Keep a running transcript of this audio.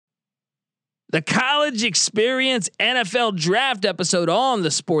The College Experience NFL Draft episode on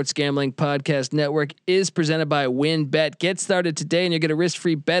the Sports Gambling Podcast Network is presented by WynnBET. Get started today and you get a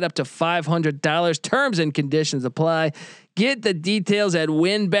risk-free bet up to $500. Terms and conditions apply. Get the details at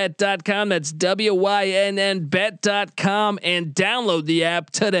wynnbet.com. That's WYNN bet.com and download the app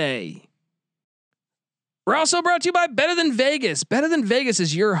today. We're also brought to you by Better Than Vegas. Better Than Vegas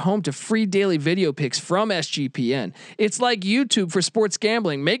is your home to free daily video picks from SGPN. It's like YouTube for sports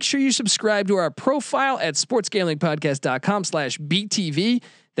gambling. Make sure you subscribe to our profile at sportsgamblingpodcast.com/BTV.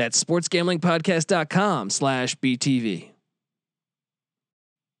 That's sportsgamblingpodcast.com/BTV.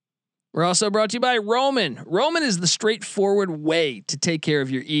 We're also brought to you by Roman. Roman is the straightforward way to take care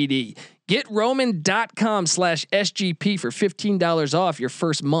of your ED. Get roman.com/SGP for $15 off your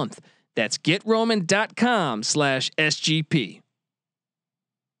first month. That's getroman.com/SGP.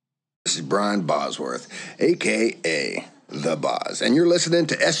 This is Brian Bosworth, aka The Boz, and you're listening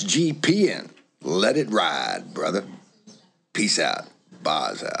to SGPN. Let it ride, brother. Peace out.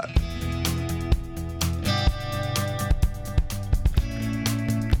 Boz out.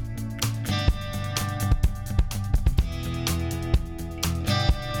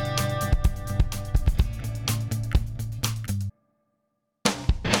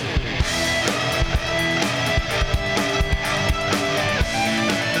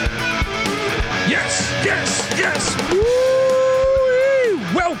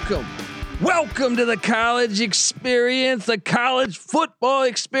 Welcome to the College Experience, the college football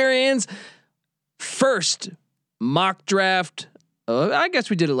experience. First mock draft. I guess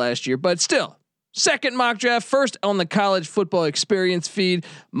we did it last year, but still, second mock draft. First on the College Football Experience feed.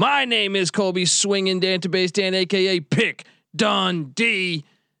 My name is Colby Swinging Database Dan, aka Pick Dundee.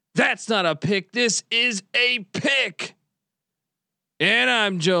 That's not a pick. This is a pick. And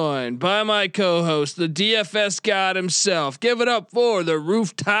I'm joined by my co-host, the DFS god himself. Give it up for the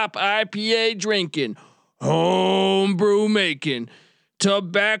rooftop IPA drinking, homebrew making,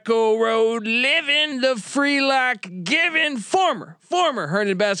 tobacco road living, the free lock giving, former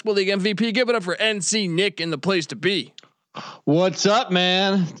Herndon Basketball League MVP. Give it up for NC Nick in the place to be. What's up,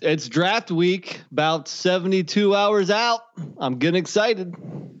 man? It's draft week, about 72 hours out. I'm getting excited.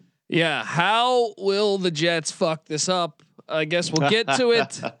 Yeah. How will the Jets fuck this up? I guess we'll get to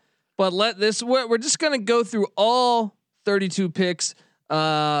it, but we're just going to go through all 32 picks.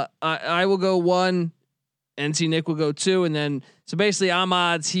 I will go 1, NC Nick will go 2. And then, so basically I'm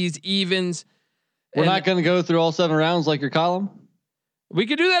odds, he's evens. We're not going to go through all 7 rounds like your column. We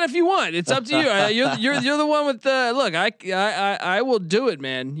could do that if you want. It's up to you. You're the one with the look. I will do it,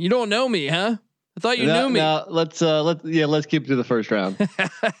 man. You don't know me, huh? I thought you knew me. No, let's keep it to the first round.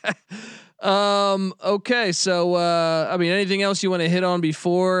 Okay. So, I mean, anything else you want to hit on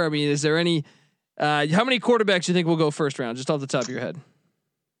before? I mean, is there any, how many quarterbacks you think will go first round just off the top of your head?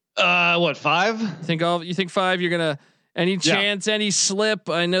 What, 5? You think 5, you're going to, any chance, any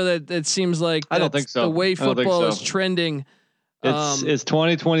slip? I know that it seems like I don't think so. The way football is trending. It's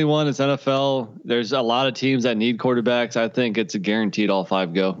 2021. It's NFL. There's a lot of teams that need quarterbacks. I think it's a guaranteed all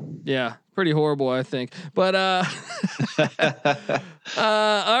 5 go. Yeah. Pretty horrible, I think, but, all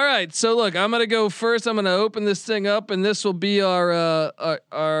right. So look, I'm going to go first. I'm going to open this thing up and this will be our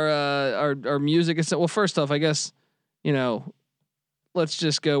music. Well, first off, I guess, let's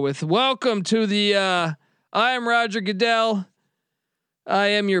just go with welcome to the, I am Roger Goodell. I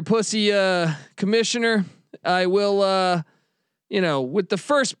am your pussy, commissioner. I will, with the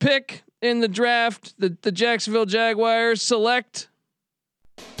first pick in the draft, the Jacksonville Jaguars select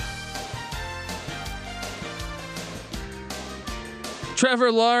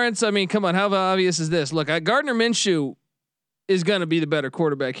Trevor Lawrence. I mean, come on. How obvious is this? Look, Gardner Minshew is going to be the better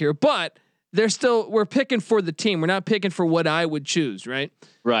quarterback here, but we're picking for the team. We're not picking for what I would choose. Right.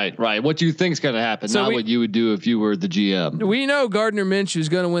 Right. What you think's going to happen, not what you would do if you were the GM. We know Gardner Minshew is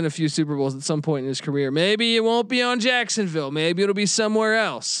going to win a few Super Bowls at some point in his career. Maybe it won't be on Jacksonville. Maybe it'll be somewhere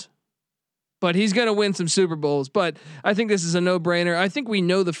else, but he's going to win some Super Bowls. But I think this is a no-brainer. I think we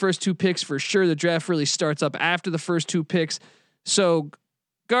know the first 2 picks for sure. The draft really starts up after the first 2 picks. So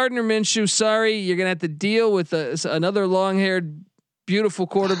Gardner Minshew, sorry, you're going to have to deal with another long-haired, beautiful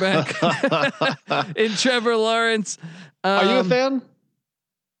quarterback in Trevor Lawrence. Are you a fan?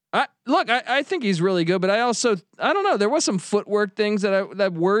 I think he's really good, but I don't know. There was some footwork things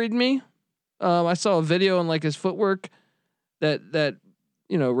that worried me. I saw a video on like his footwork that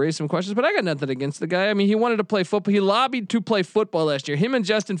raised some questions, but I got nothing against the guy. I mean, he wanted to play football. He lobbied to play football last year. Him and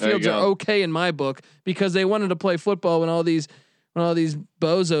Justin Fields are okay in my book because they wanted to play football when all these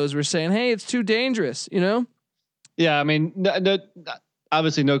bozos were saying, "Hey, it's too dangerous," Yeah, I mean, no,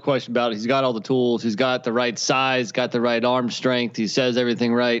 obviously no question about it. He's got all the tools. He's got the right size, got the right arm strength. He says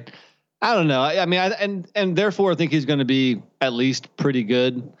everything right. I don't know. I mean, and therefore I think he's going to be at least pretty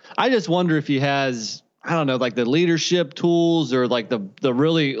good. I just wonder if he has, I don't know, like the leadership tools or like the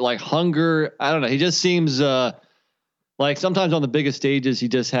really like hunger. I don't know. He just seems like sometimes on the biggest stages he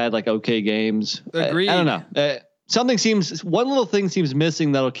just had like okay games. Agreed. I don't know. One little thing seems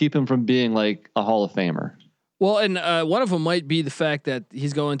missing that'll keep him from being like a Hall of Famer. Well, and one of them might be the fact that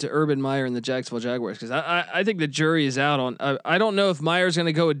he's going to Urban Meyer and the Jacksonville Jaguars, because I think the jury is out on. I don't know if Meyer's going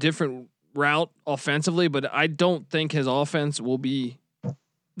to go a different route offensively, but I don't think his offense will be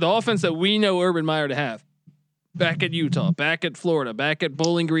the offense that we know Urban Meyer to have. Back at Utah, back at Florida, back at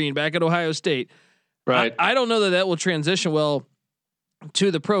Bowling Green, back at Ohio State. Right. I don't know that will transition well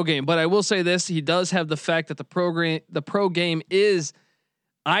to the pro game, but I will say this: he does have the fact that the pro game is,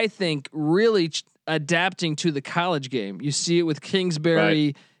 I think, really adapting to the college game. You see it with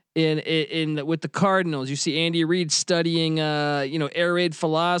Kingsbury in with the Cardinals. You see Andy Reid studying air raid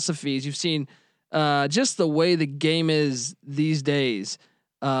philosophies. You've seen just the way the game is these days,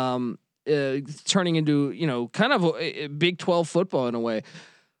 turning into kind of a Big 12 football in a way.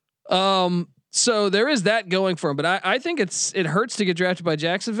 So there is that going for him, but I think it hurts to get drafted by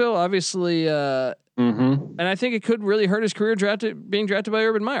Jacksonville, obviously. And I think it could really hurt his career being drafted by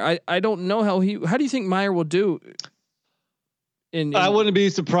Urban Meyer. I don't know how do you think Meyer will do? I wouldn't be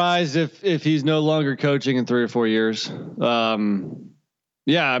surprised if he's no longer coaching in 3 or 4 years.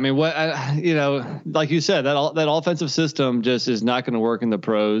 Yeah, I mean, like you said, that offensive system just is not going to work in the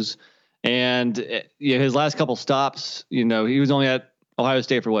pros. And his last couple stops, he was only at Ohio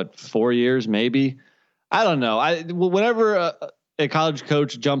State for 4 years, maybe. I don't know. Whenever a college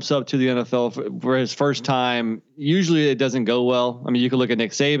coach jumps up to the NFL for his first time, usually it doesn't go well. I mean, you could look at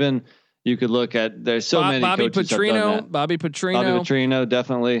Nick Saban. You could look at there's so many coaches Bobby Petrino,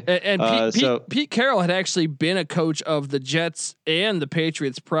 definitely. And Pete Carroll had actually been a coach of the Jets and the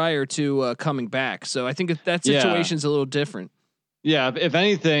Patriots prior to coming back. So I think that situation's a little different. Yeah, if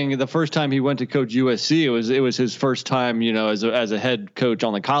anything, the first time he went to coach USC, it was his first time, as a head coach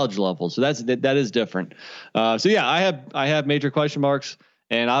on the college level. So that is different. So yeah, I have major question marks,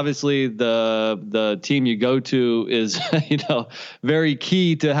 and obviously the team you go to is very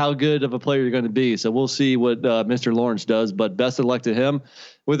key to how good of a player you're going to be. So we'll see what Mr. Lawrence does, but best of luck to him.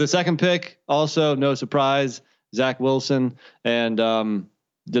 With the second pick, also no surprise, Zach Wilson, and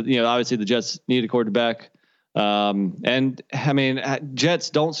obviously the Jets need a quarterback. And I mean, Jets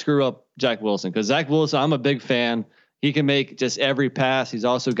don't screw up Zach Wilson, because Zach Wilson, I'm a big fan. He can make just every pass. He's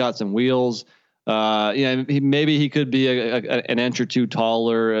also got some wheels. Maybe he could be an inch or two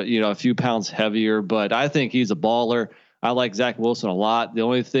taller, a few pounds heavier, but I think he's a baller. I like Zach Wilson a lot. The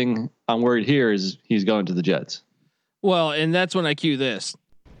only thing I'm worried here is he's going to the Jets. Well, and that's when I cue this.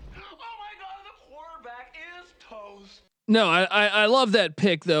 No, I love that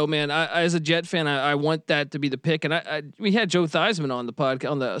pick though, man. I as a Jet fan, I want that to be the pick. And we had Joe Theismann on the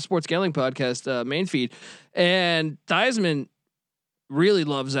podcast, on the Sports Gambling Podcast main feed, and Theismann really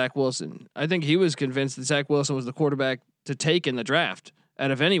loves Zach Wilson. I think he was convinced that Zach Wilson was the quarterback to take in the draft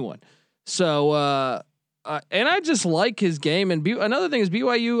out of anyone. So, and I just like his game. And another thing is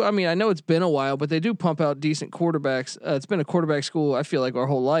BYU. I mean, I know it's been a while, but they do pump out decent quarterbacks. It's been a quarterback school, I feel like, our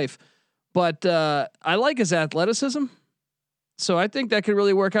whole life. But I like his athleticism. So I think that could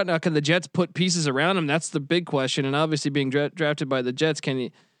really work out. Now, can the Jets put pieces around him? That's the big question. And obviously, being drafted by the Jets, can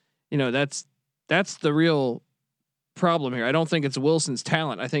he? That's the real problem here. I don't think it's Wilson's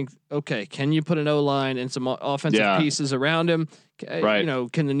talent. I think, okay, can you put an O-line and some offensive pieces around him? Right.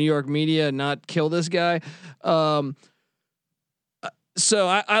 Can the New York media not kill this guy? So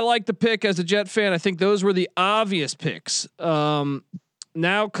I like the pick as a Jet fan. I think those were the obvious picks.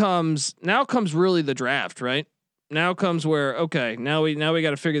 Now comes really the draft, right? Now comes where, okay, now we got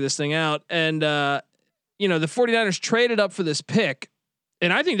to figure this thing out. And, the 49ers traded up for this pick,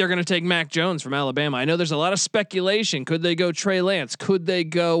 and I think they're going to take Mac Jones from Alabama. I know there's a lot of speculation. Could they go Trey Lance? Could they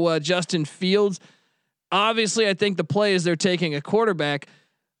go Justin Fields? Obviously, I think the play is they're taking a quarterback.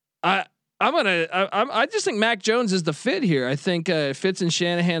 I just think Mac Jones is the fit here. I think it fits in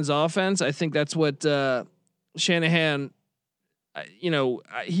Shanahan's offense. I think that's what Shanahan.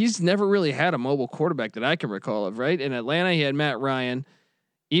 He's never really had a mobile quarterback that I can recall of, right? In Atlanta, he had Matt Ryan.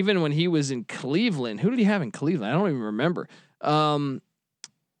 Even when he was in Cleveland, who did he have in Cleveland? I don't even remember.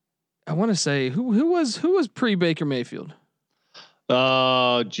 I want to say who was pre Baker Mayfield.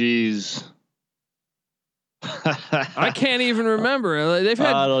 Oh, geez. I can't even remember. They've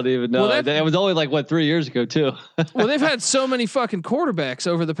had. I don't even know. It was only 3 years ago too. Well, they've had so many fucking quarterbacks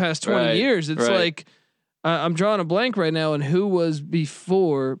over the past 20 years. It's like. I'm drawing a blank right now. And who was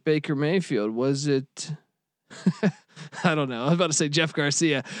before Baker Mayfield? Was it? I don't know. I was about to say Jeff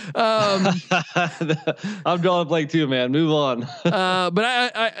Garcia. I'm drawing a blank too, man. Move on. But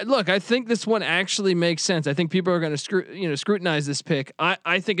I look. I think this one actually makes sense. I think people are going to scrutinize this pick.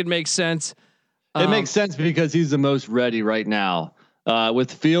 I think it makes sense. It makes sense because he's the most ready right now.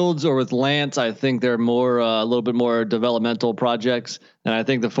 With Fields or with Lance, I think they're more a little bit more developmental projects, and I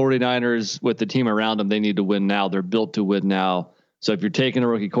think the 49ers with the team around them, they need to win now. They're built to win now. So if you're taking a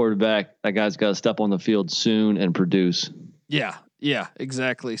rookie quarterback, that guy's got to step on the field soon and produce. Yeah,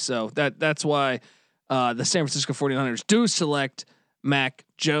 exactly. So that's why the San Francisco 49ers do select Mac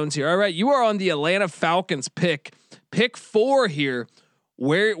Jones here. All right, you are on the Atlanta Falcons pick 4 here.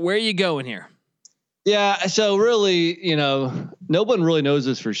 Where are you going here? Yeah, so really, no one really knows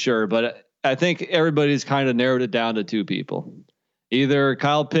this for sure, but I think everybody's kind of narrowed it down to 2 people. Either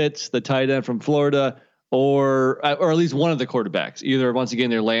Kyle Pitts, the tight end from Florida, or at least one of the quarterbacks, either once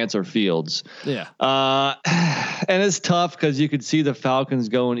again they're Lance or Fields. Yeah. And it's tough because you could see the Falcons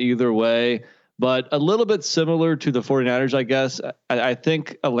going either way, but a little bit similar to the 49ers, I guess. I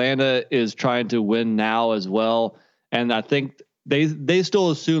think Atlanta is trying to win now as well. And I think they still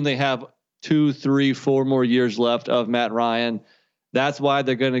assume they have 2, 3, 4 more years left of Matt Ryan. That's why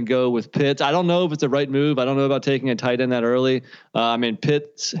they're going to go with Pitts. I don't know if it's the right move. I don't know about taking a tight end that early.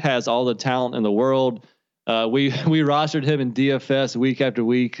 Pitts has all the talent in the world. We rostered him in DFS week after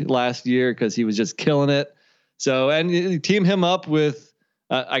week last year because he was just killing it. So, and you team him up with,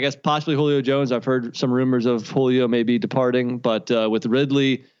 I guess possibly Julio Jones. I've heard some rumors of Julio maybe departing, but with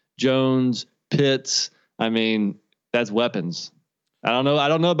Ridley, Jones, Pitts, that's weapons. I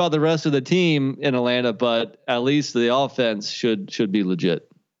don't know about the rest of the team in Atlanta, but at least the offense should be legit.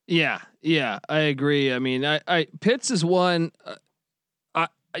 Yeah, I agree. I Pitts is one.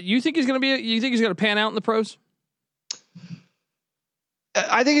 You think he's going to pan out in the pros?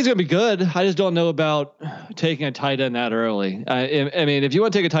 I think he's going to be good. I just don't know about taking a tight end that early. If you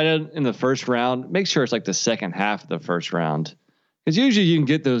want to take a tight end in the first round, make sure it's like the second half of the first round, because usually you can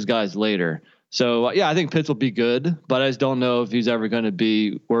get those guys later. So yeah, I think Pitts will be good, but I just don't know if he's ever going to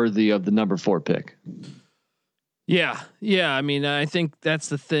be worthy of the number 4 pick. Yeah. I think that's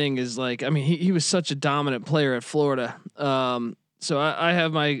the thing is he was such a dominant player at Florida. So I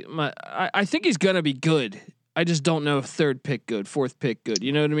have I think he's going to be good. I just don't know if 3rd pick good, 4th pick good.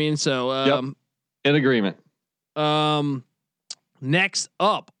 You know what I mean? So yep. In agreement. Next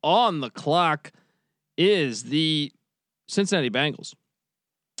up on the clock is the Cincinnati Bengals.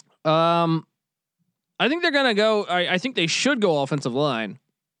 I think they're gonna go. I think they should go offensive line.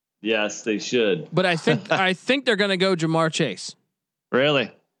 Yes, they should. But I think they're gonna go Jamar Chase.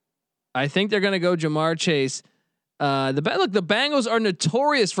 Really? I think they're gonna go Jamar Chase. The Bengals are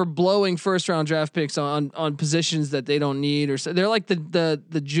notorious for blowing 1st round draft picks on positions that they don't need, or so they're like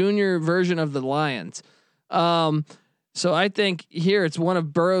the junior version of the Lions. So I think here it's one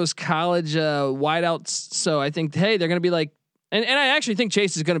of Burrow's college wideouts. So I think they're gonna be like, and I actually think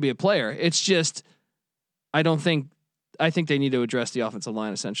Chase is gonna be a player. It's just I think they need to address the offensive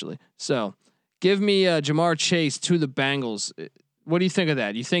line essentially. So give me Jamar Chase to the Bengals. What do you think of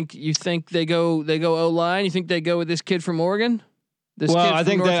that? You think they go O-line? You think they go with this kid from Oregon? I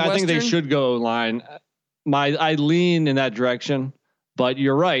think they should go O-line. I lean in that direction, but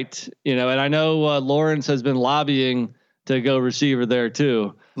you're right. And I know Lawrence has been lobbying to go receiver there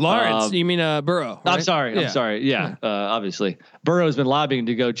too. Lawrence, you mean Burrow? Right? I'm sorry. Yeah. Obviously Burrow's been lobbying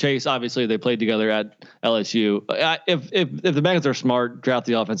to go Chase. Obviously they played together at LSU. If the Bengals are smart, draft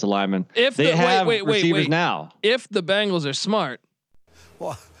the offensive lineman. If they have receivers now. If the Bengals are smart.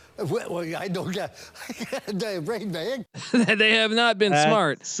 Well, I don't get brain bag. They have not been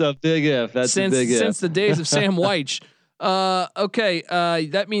smart. That's a big if. Since the days of Sam Wyche. Okay.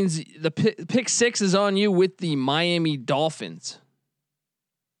 That means the pick 6 is on you with the Miami Dolphins.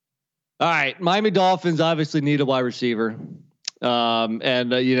 All right. Miami Dolphins obviously need a wide receiver. A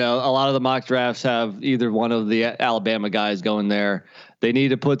lot of the mock drafts have either one of the Alabama guys going there. They need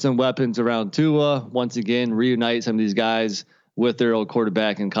to put some weapons around Tua once again, reunite some of these guys with their old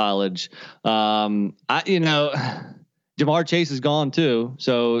quarterback in college. Jamar Chase is gone too.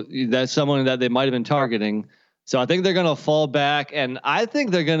 So that's someone that they might've been targeting. So I think they're going to fall back, and I think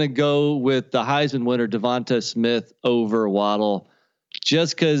they're going to go with the Heisman winner, Devonta Smith, over Waddle,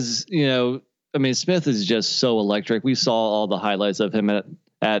 just because, Smith is just so electric. We saw all the highlights of him at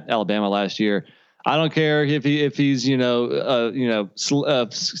Alabama last year. I don't care if he's skinny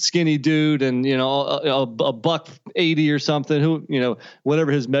dude and a $180 or something,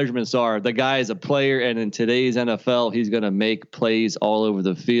 whatever his measurements are. The guy is a player, and in today's NFL, he's going to make plays all over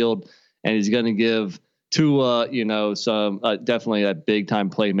the field, and he's going to give Tua, some definitely a big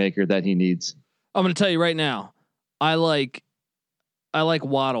time playmaker that he needs. I'm going to tell you right now, I like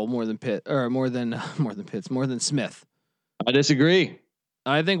Waddle more than Smith. I disagree.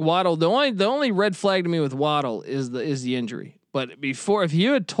 I think Waddle, the only red flag to me with Waddle is the injury. But before, if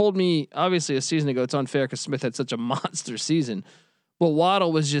you had told me, obviously a season ago, it's unfair because Smith had such a monster season, but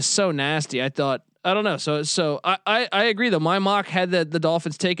Waddle was just so nasty. I thought, I don't know. So I agree though. My mock had the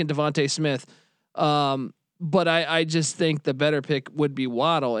Dolphins taking Devontae Smith. But I just think the better pick would be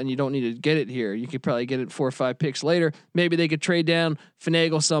Waddle, and you don't need to get it here. You could probably get it 4 or 5 picks later. Maybe they could trade down,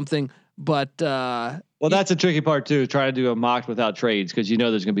 finagle something. But well, that's the tricky part too. Try to do a mock without trades because there's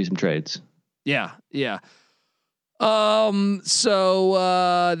going to be some trades. Yeah. So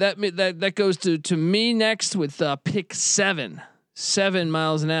that goes to me next with pick 7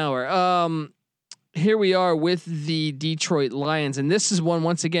 miles an hour. Here we are with the Detroit Lions, and this is one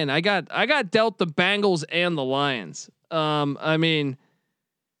once again. I got dealt the Bengals and the Lions. I mean,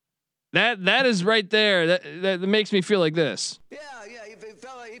 that is right there. That makes me feel like this. Yeah.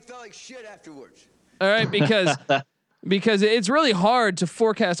 He felt like shit afterwards. All right, because it's really hard to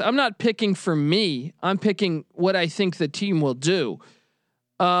forecast. I'm not picking for me. I'm picking what I think the team will do.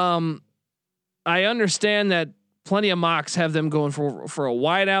 I understand that plenty of mocks have them going for a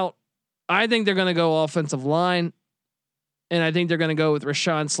wideout. I think they're going to go offensive line, and I think they're going to go with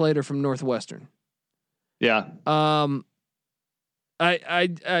Rashawn Slater from Northwestern. Yeah. What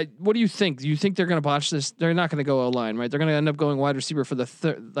do you think? Do you think they're going to botch this? They're not going to go O-line, right? They're going to end up going wide receiver for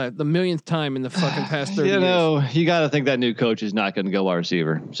the millionth time in the fucking past 30 years. You got to think that new coach is not going to go wide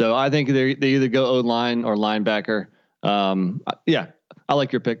receiver. So I think they either go O-line or linebacker. Yeah, I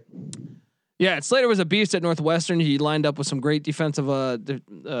like your pick. Yeah, Slater was a beast at Northwestern. He lined up with some great defensive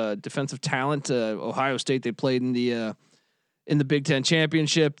talent. Ohio State, they played in the Big Ten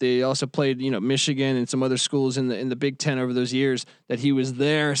championship. They also played, Michigan and some other schools in the Big Ten over those years that he was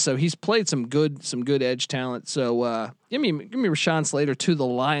there. So he's played some good edge talent. So give me Rashawn Slater to the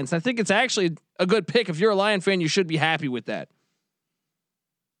Lions. I think it's actually a good pick. If you're a Lion fan, you should be happy with that.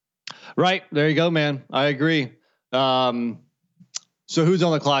 Right. There you go, man. I agree. So who's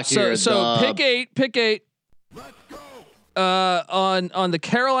on the clock here? So pick eight. Let's go. On the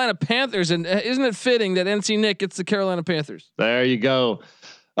Carolina Panthers, and isn't it fitting that NC Nick gets the Carolina Panthers? There you go.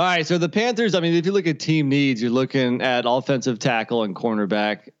 All right. So the Panthers, I mean, if you look at team needs, you're looking at offensive tackle and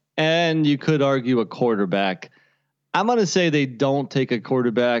cornerback, and you could argue a quarterback. I'm going to say they don't take a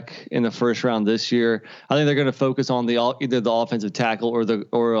quarterback in the first round this year. I think they're going to focus on either the offensive tackle or the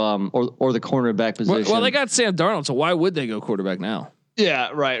cornerback position. Well, they got Sam Darnold, so why would they go quarterback now? Yeah,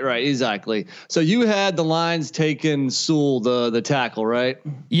 right, exactly. So you had the Lions taking Sewell, the tackle, right?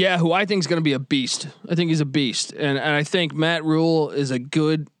 Yeah, who I think is going to be a beast. I think he's a beast, and I think Matt Rule is a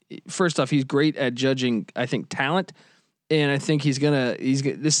good. First off, he's great at judging, I think, talent, and I think he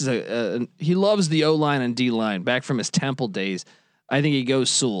loves the O line and D line back from his Temple days. I think he goes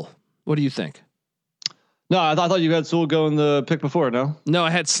Sewell. What do you think? No, I thought you had Sewell going the pick before. No, I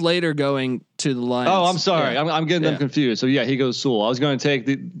had Slater going to the Lions. Oh, I'm sorry. Yeah. I'm getting them confused. So yeah, he goes Sewell. I was going to take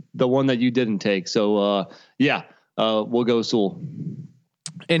the one that you didn't take. So we'll go Sewell.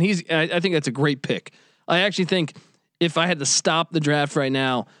 And I think that's a great pick. I actually think if I had to stop the draft right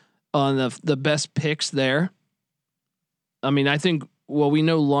now on the best picks there, I mean, I think, well, we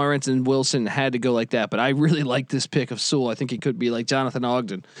know Lawrence and Wilson had to go like that, but I really like this pick of Sewell. I think he could be like Jonathan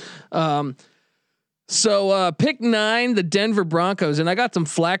Ogden. So pick 9, the Denver Broncos, and I got some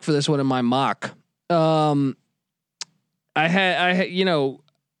flack for this one in my mock. I had,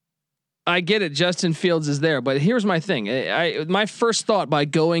 I get it. Justin Fields is there, but here's my thing. My first thought by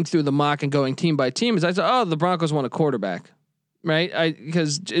going through the mock and going team by team is I said, the Broncos want a quarterback, right?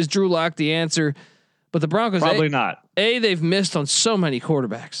 Because is Drew Lock the answer? But the Broncos probably not. They've missed on so many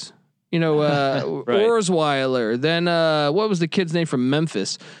quarterbacks. Right. Orzweiler. Then what was the kid's name from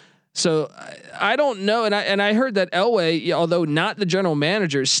Memphis? So I don't know, and I heard that Elway, although not the general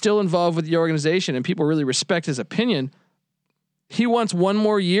manager, is still involved with the organization, and people really respect his opinion. He wants one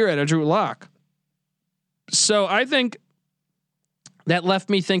more year at a Drew Lock. So I think that left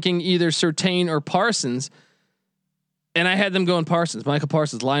me thinking either Surtain or Parsons, and I had them going Parsons, Michael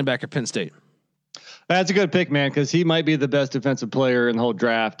Parsons, linebacker, Penn State. That's a good pick, man, because he might be the best defensive player in the whole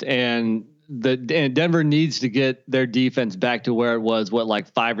draft, and Denver needs to get their defense back to where it was, like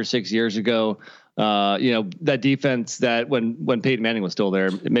 5 or 6 years ago. That defense that when Peyton Manning was still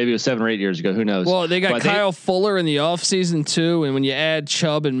there, maybe it was 7 or 8 years ago. Who knows? Well, they got Kyle Fuller in the offseason too. And when you add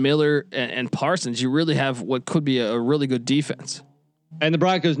Chubb and Miller and Parsons, you really have what could be a really good defense. And the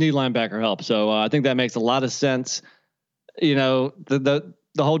Broncos need linebacker help. So I think that makes a lot of sense. The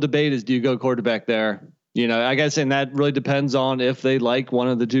whole debate is, do you go quarterback there? I guess, and that really depends on if they like one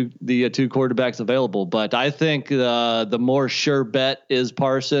of the two quarterbacks available. But I think the more sure bet is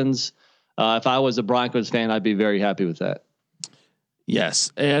Parsons. If I was a Broncos fan, I'd be very happy with that.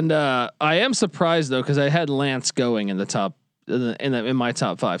 Yes, and I am surprised though because I had Lance going in the top in my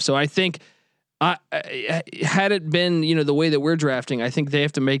top 5. So I think I had it been the way that we're drafting, I think they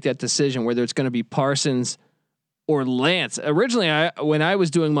have to make that decision whether it's going to be Parsons or Lance. Originally, when I was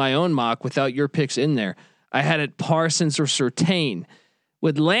doing my own mock without your picks in there, I had it Parsons or Surtain.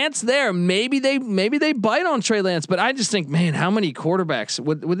 With Lance there, maybe they bite on Trey Lance, but I just think, man, how many quarterbacks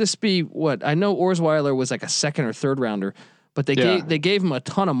would this be? What I know, Orsweiler was like a 2nd or 3rd rounder, but they gave him a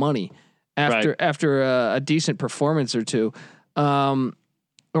ton of money after a decent performance or two.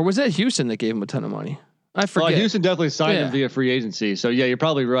 Or was that Houston that gave him a ton of money? I forget. Well, Houston definitely signed him via free agency. So yeah, you're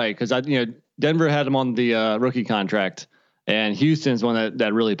probably right because Denver had him on the rookie contract, and Houston's one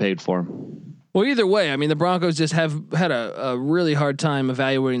that really paid for him. Well, either way, I mean, the Broncos just have had a really hard time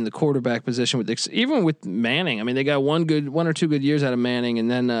evaluating the quarterback position even with Manning. I mean, they got one or two good years out of Manning, and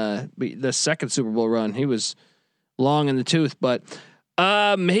then the second Super Bowl run, he was long in the tooth. But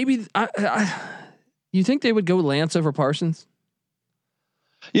maybe you think they would go Lance over Parsons?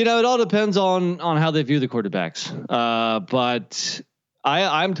 It all depends on how they view the quarterbacks. But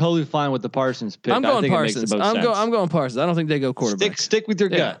I'm totally fine with the Parsons pick. I'm going Parsons. It makes the most sense. I'm going Parsons. I don't think they go quarterback. Stick with your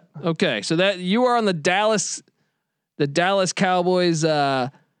gut. Okay, so that you are on the Dallas Cowboys.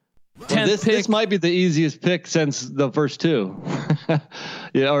 10th pick. This might be the easiest pick since the first 2,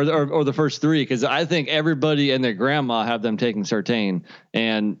 or the first 3, because I think everybody and their grandma have them taking Surtain,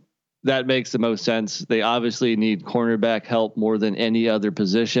 and that makes the most sense. They obviously need cornerback help more than any other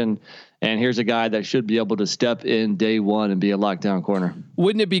position. And here's a guy that should be able to step in day one and be a lockdown corner.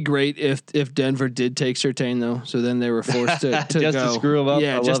 Wouldn't it be great if Denver did take Surtain though? So then they were forced to just go. To screw them up.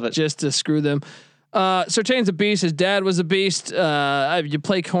 Yeah, just to screw them. Surtain's a beast. His dad was a beast. You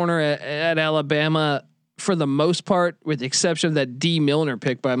play corner at Alabama for the most part, with the exception of that D Milner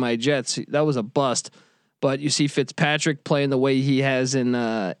pick by my Jets. That was a bust. But you see Fitzpatrick playing the way he has in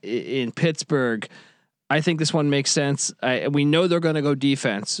Pittsburgh. I think this one makes sense. We know they're going to go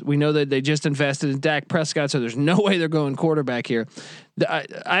defense. We know that they just invested in Dak Prescott, so there's no way they're going quarterback here. I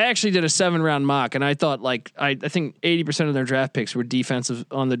actually did a 7-round mock, and I thought I think 80% of their draft picks were defensive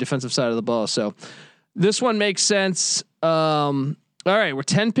on the defensive side of the ball. So this one makes sense. All right, we're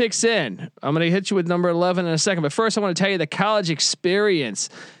 10 picks in. I'm going to hit you with number 11 in a second, but first I want to tell you the College Experience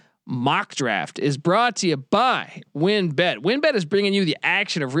mock draft is brought to you by WynnBET. WynnBET is bringing you the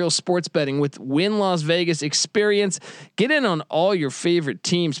action of real sports betting with Wynn Las Vegas Experience. Get in on all your favorite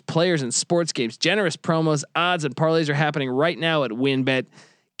teams, players, and sports games. Generous promos, odds, and parlays are happening right now at WynnBET.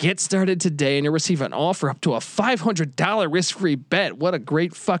 Get started today and you'll receive an offer up to a $500 risk-free bet. What a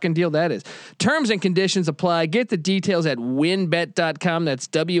great fucking deal that is. Terms and conditions apply. Get the details at wynnbet.com. That's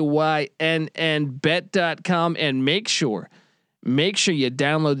WYNN bet.com, and make sure you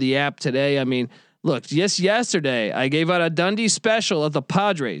download the app today. I mean, look, just yesterday I gave out a Dundee special of the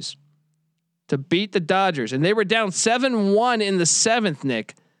Padres to beat the Dodgers, and they were down 7-1 in the 7th,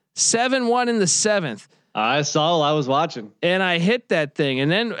 Nick. 7-1 in the 7th. I was watching. And I hit that thing.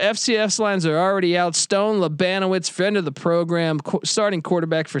 And then FCS lines are already out. Stone Labanowitz, friend of the program, starting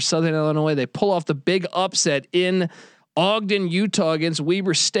quarterback for Southern Illinois. They pull off the big upset in Ogden, Utah against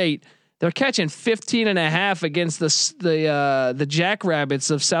Weber State. They're catching 15.5 against the Jackrabbits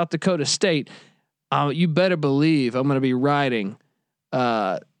of South Dakota State. You better believe I'm going to be riding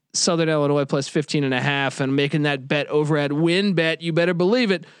Southern Illinois plus 15.5 and making that bet over at WynnBET. You better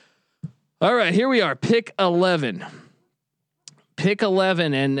believe it. All right, here we are. Pick 11.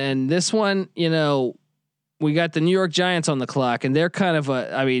 And this one, we got the New York Giants on the clock, and they're kind of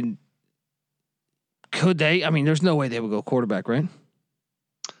could they? I mean, there's no way they would go quarterback, right?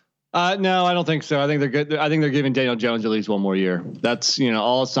 No, I don't think so. I think they're good. I think they're giving Daniel Jones at least one more year. That's,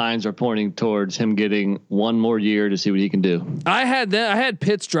 all signs are pointing towards him getting one more year to see what he can do. I had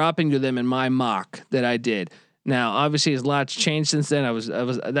Pitts dropping to them in my mock that I did. Now, obviously, his lot's changed since then. I was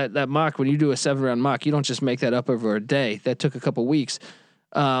that mock, when you do a 7-round mock, you don't just make that up over a day. That took a couple weeks,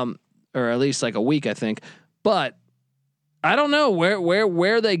 or at least like a week, I think. But I don't know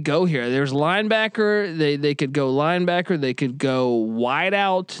where they go here. There's linebacker. They could go linebacker. They could go wide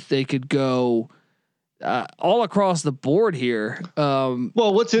out. They could go all across the board here. Well,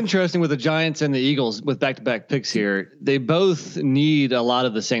 what's interesting with the Giants and the Eagles with back-to-back picks here, they both need a lot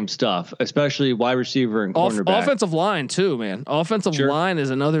of the same stuff, especially wide receiver and cornerback. Offensive line too, man. Offensive line is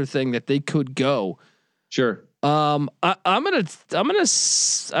another thing that they could go. Sure. I'm gonna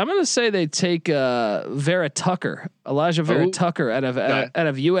say they take Vera Tucker, Elijah Vera Tucker out of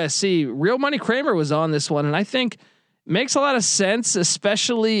USC. Real Money Kramer was on this one, and I think makes a lot of sense,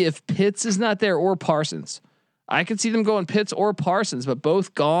 especially if Pitts is not there or Parsons. I could see them going Pitts or Parsons, but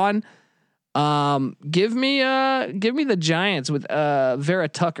both gone. Give me the Giants with Vera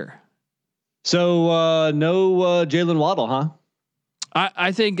Tucker. So no Jalen Waddle, huh?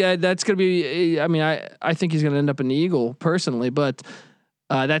 I think that's going to be. I mean, I think he's going to end up an Eagle personally, but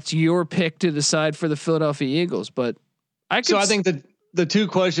that's your pick to decide for the Philadelphia Eagles. But I think the two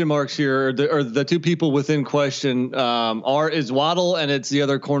question marks here, or the two people within question, is Waddle, and it's the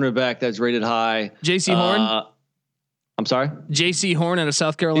other cornerback that's rated high, J.C. Horn. I'm sorry, J.C. Horn out of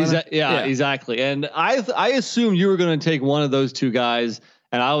South Carolina. Yeah, exactly. And I assumed you were going to take one of those two guys.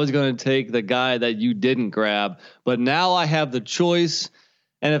 And I was going to take the guy that you didn't grab, but now I have the choice.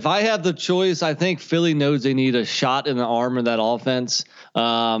 And if I have the choice, I think Philly knows they need a shot in the arm of that offense.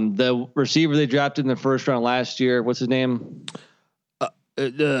 The receiver they drafted in the first round last year, what's his name?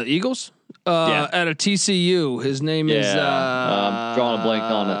 The Eagles? Out of TCU. His name is drawing a blank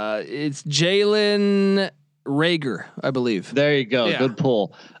on it. It's Jalen Rager, I believe. There you go. Yeah. Good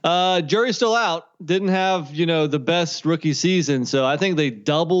pull. Jury's still out. Didn't have, the best rookie season. So I think they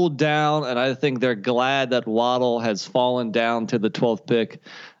doubled down, and I think they're glad that Waddle has fallen down to the 12th pick,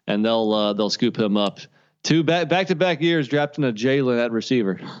 and they'll scoop him up. Two back-to-back years drafting a Jalen at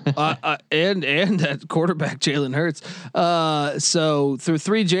receiver. and that quarterback Jalen Hurts. So through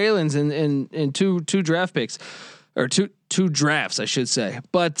 3 Jalen's in two draft picks, or two drafts, I should say.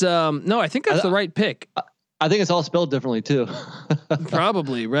 But no, I think that's the right pick. I think it's all spelled differently too.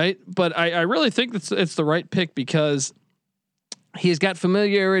 Probably, right? But I really think it's the right pick because he's got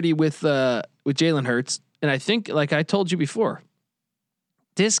familiarity with Jalen Hurts, and I think, like I told you before,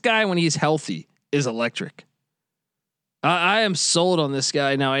 this guy when he's healthy is electric. I am sold on this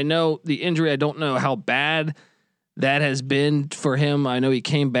guy. Now I know the injury. I don't know how bad that has been for him. I know he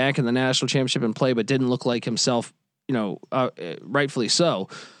came back in the national championship and played, but didn't look like himself. Rightfully so.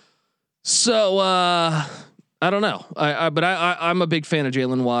 So I don't know. But I'm a big fan of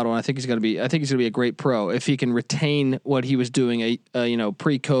Jalen Waddle. And I think he's going to be a great pro if he can retain what he was doing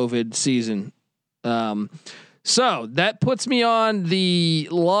pre-COVID season. So that puts me on the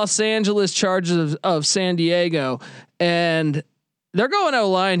Los Angeles Chargers of San Diego, and they're going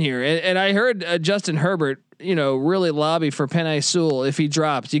O-line here. And I heard Justin Herbert, really lobby for Penei Sewell. If he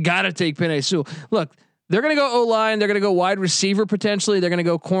drops, you got to take Penei Sewell. Look, they're going to go O-line. They're going to go wide receiver potentially. They're going to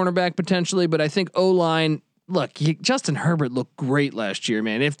go cornerback potentially. But I think O-line. Look, Justin Herbert looked great last year,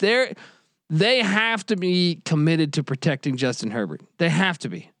 man. If they have to be committed to protecting Justin Herbert. They have to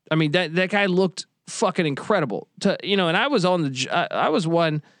be. I mean, that guy looked fucking incredible. And I was one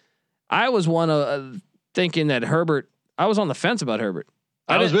thinking that Herbert. I was on the fence about Herbert.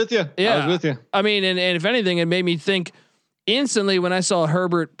 I was with you. Yeah, I was with you. I mean, and if anything, it made me think instantly when I saw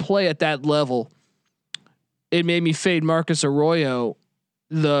Herbert play at that level. It made me fade Marcus Arroyo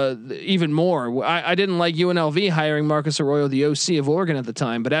the even more. I didn't like UNLV hiring Marcus Arroyo, the OC of Oregon at the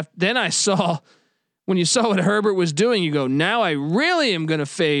time, but then I saw when you saw what Herbert was doing, you go, now I really am going to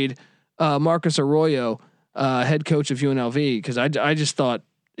fade Marcus Arroyo, head coach of UNLV, because I just thought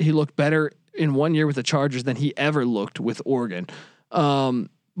he looked better in 1 year with the Chargers than he ever looked with Oregon.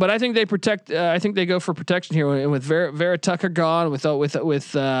 But I think they protect. I think they go for protection here, and with Vera Tucker gone, with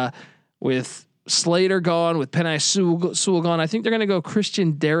Slater gone, with Penei Sewell gone, I think they're going to go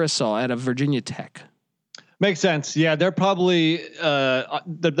Christian Darrisaw out of Virginia Tech. Makes sense. Yeah, they're probably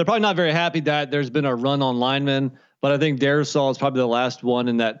not very happy that there's been a run on linemen, but I think Darrisaw is probably the last one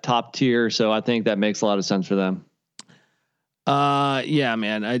in that top tier, so I think that makes a lot of sense for them. Yeah,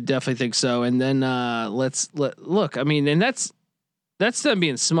 man, I definitely think so. And then look. I mean, and that's them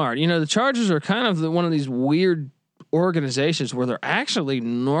being smart. The Chargers are kind of one of these weird organizations where they're actually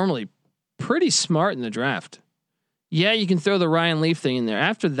normally pretty smart in the draft. Yeah, you can throw the Ryan Leaf thing in there.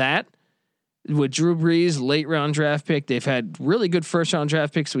 After that, with Drew Brees, late round draft pick, they've had really good first round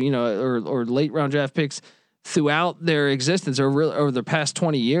draft picks, or late round draft picks throughout their existence over the past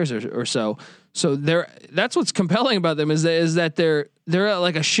 20 years or so. So that's what's compelling about them is that they're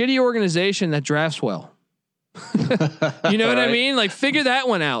like a shitty organization that drafts well. You know what I mean? Like figure that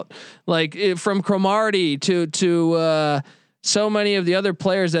one out. Like from Cromartie to so many of the other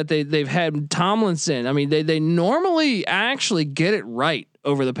players that they've had, Tomlinson. I mean, they normally actually get it right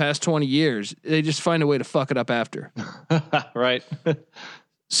over the past 20 years. They just find a way to fuck it up after. Right.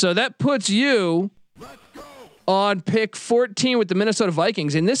 So that puts you on pick 14 with the Minnesota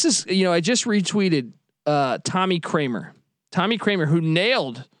Vikings. And this is, I just retweeted Tommy Kramer, who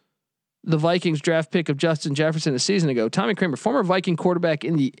nailed the Vikings draft pick of Justin Jefferson a season ago. Tommy Kramer, former Viking quarterback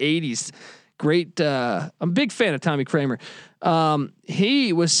in the 80s. Great. I'm a big fan of Tommy Kramer.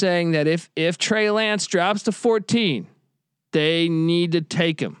 He was saying that if Trey Lance drops to 14, they need to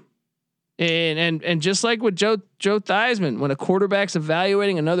take him. And just like with Joe Theismann, when a quarterback's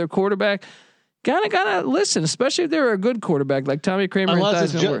evaluating another quarterback, gotta listen, especially if they're a good quarterback like Tommy Kramer.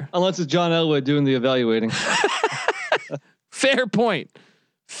 Unless it's John Elway doing the evaluating. Fair point.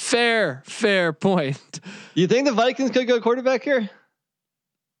 Fair point. You think the Vikings could go quarterback here?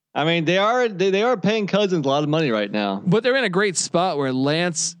 I mean, they are paying Cousins a lot of money right now, but they're in a great spot where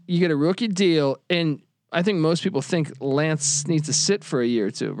Lance, you get a rookie deal, and I think most people think Lance needs to sit for a year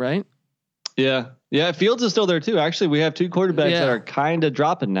or two, right? Yeah. Fields is still there too. Actually, we have two quarterbacks that are kind of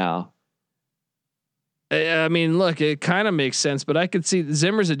dropping now. I mean, look, it kind of makes sense, but I could see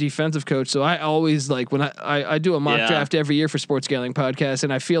Zimmer's a defensive coach. So I always like when I do a mock draft every year for Sports Gambling Podcast.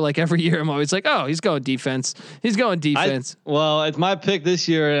 And I feel like every year I'm always like, oh, he's going defense. Well, it's my pick this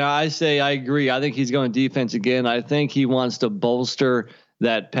year. And I say, I agree. I think he's going defense again. I think he wants to bolster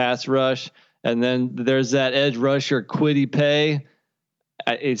that pass rush. And then there's that edge rusher, Kwity Paye.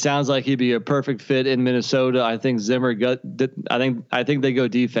 It sounds like he'd be a perfect fit in Minnesota. I think Zimmer I think they go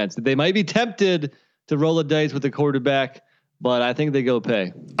defense. They might be tempted to roll the dice with the quarterback, but I think they go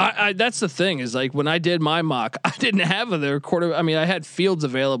Paye. That's the thing is like when I did my mock, I didn't have their quarterback. I mean, I had Fields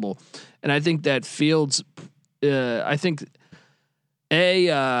available, and I think that Fields, I think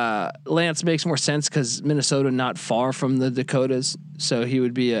Lance makes more sense because Minnesota not far from the Dakotas, so he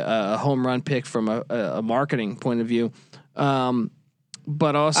would be a home run pick from a marketing point of view.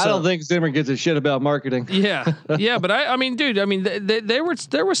 But also, I don't think Zimmer gives a shit about marketing. Yeah. But I mean, dude, there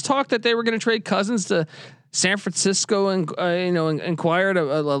was talk that they were going to trade Cousins to San Francisco and inquired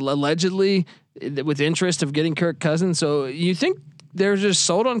allegedly with interest of getting Kirk Cousins. So you think they're just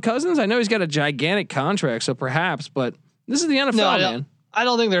sold on Cousins? I know he's got a gigantic contract, so perhaps, but this is the NFL, man. I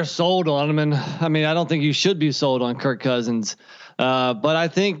don't think they're sold on him, and I mean, I don't think you should be sold on Kirk Cousins. But I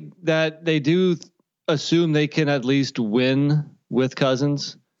think that they do assume they can at least win with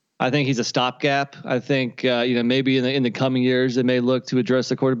Cousins. I think he's a stopgap. I think maybe in the coming years they may look to address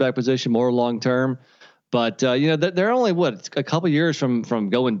the quarterback position more long term. But they're only a couple years from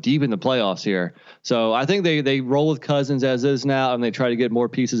going deep in the playoffs here. So I think they roll with Cousins as is now, and they try to get more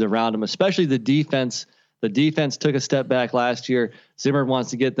pieces around him, especially the defense. The defense took a step back last year. Zimmer wants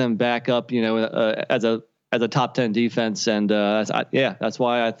to get them back up, as a top 10 defense, and that's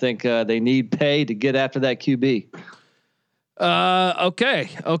why I think they need Paye to get after that QB. Okay.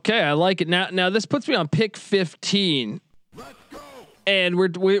 I like it. Now this puts me on pick 15. Let's go. And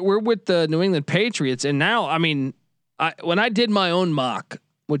we're with the New England Patriots. And now, I mean, when I did my own mock,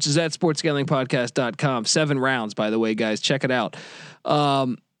 which is at sportsgamblingpodcast.com, 7 rounds, by the way, guys, check it out. I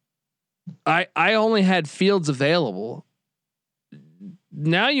only had Fields available.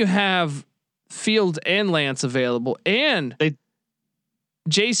 Now you have Fields and Lance available, and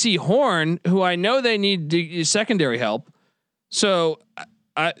JC Horn, who I know they need secondary help. So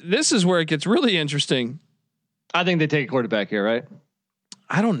this is where it gets really interesting. I think they take a quarterback here, right?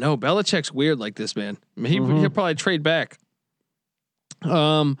 I don't know. Belichick's weird like this, man. He'll probably trade back.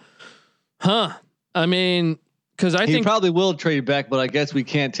 I mean, because I think he probably will trade back, but I guess we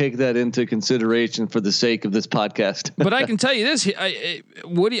can't take that into consideration for the sake of this podcast. But I can tell you this: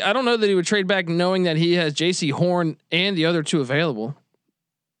 Woody, I don't know that he would trade back knowing that he has JC Horn and the other two available.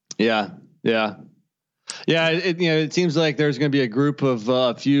 Yeah. It seems like there's going to be a group of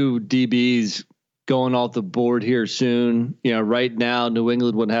a few DBs going off the board here soon. Right now, New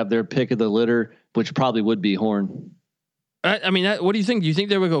England would have their pick of the litter, which probably would be Horn. I mean, what do you think? Do you think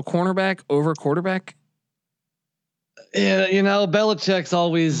they would go cornerback over quarterback? Yeah, Belichick's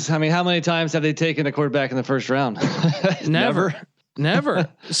always. I mean, how many times have they taken a quarterback in the first round? Never.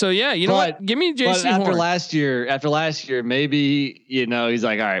 So yeah, know what? Give me JC Horn. After last year, maybe he's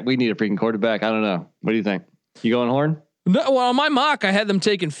like, all right, we need a freaking quarterback. I don't know. What do you think? You going Horn? No. Well, on my mock, I had them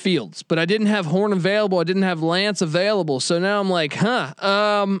taking Fields, but I didn't have Horn available. I didn't have Lance available. So now I'm like,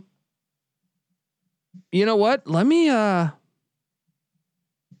 you know what? Let me go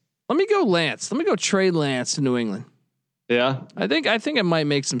Lance. Let me go trade Lance to New England. Yeah, I think it might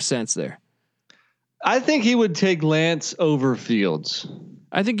make some sense there. I think he would take Lance over Fields.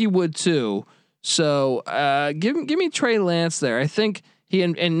 I think he would too. So give me Trey Lance there. I think he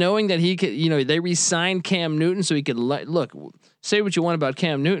and knowing that he could, they re-signed Cam Newton so he could look. Say what you want about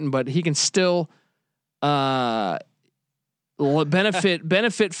Cam Newton, but he can still benefit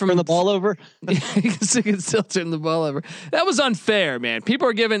from turn the ball over. He can still turn the ball over. That was unfair, man. People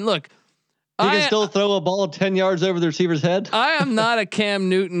are giving look. He can still throw a ball 10 yards over the receiver's head. I am not a Cam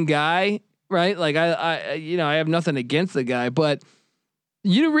Newton guy, right? Like I have nothing against the guy, but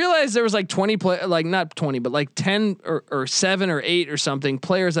you realize there was like 20 like not 20, but like 10 or 7 or 8 or something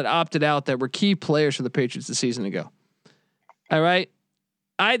players that opted out that were key players for the Patriots the season ago. All right.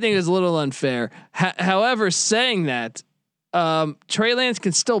 I think it's a little unfair. However, saying that, Trey Lance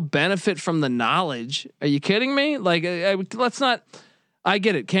can still benefit from the knowledge. Are you kidding me? Like, let's not. I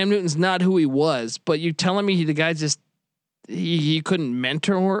get it. Cam Newton's not who he was, but you telling me the guy just he couldn't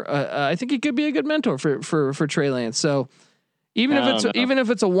mentor? I think he could be a good mentor for Trey Lance. So even if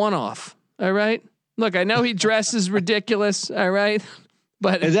it's a one-off, all right. Look, I know he dresses ridiculous, all right.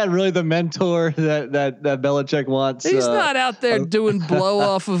 But is that really the mentor that Belichick wants? He's not out there doing blow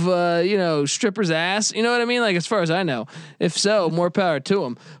off of stripper's ass. You know what I mean? Like, as far as I know, if so, more power to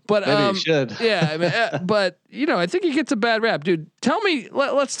him. But maybe he should. Yeah, I mean, but I think he gets a bad rap, dude. Tell me,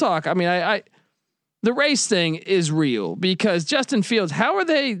 let's talk. I mean, I the race thing is real because Justin Fields. How are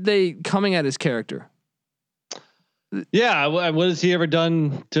they coming at his character? Yeah, what has he ever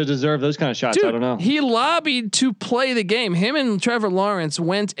done to deserve those kind of shots? Dude, I don't know. He lobbied to play the game. Him and Trevor Lawrence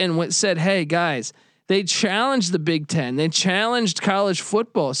went and said, "Hey guys," they challenged the Big Ten. They challenged college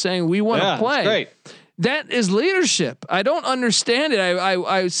football, saying we want to play. Great. That is leadership. I don't understand it.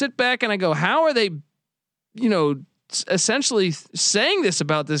 I sit back and I go, how are they, essentially saying this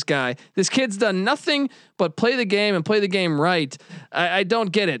about this guy? This kid's done nothing but play the game and play the game right. I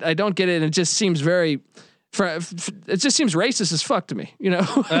don't get it. And it just seems very. It just seems racist as fuck to me, yeah.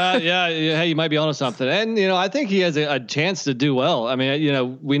 Hey, you might be onto something. And, I think he has a chance to do well. I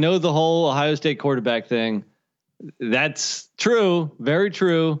mean, we know the whole Ohio State quarterback thing. That's true. Very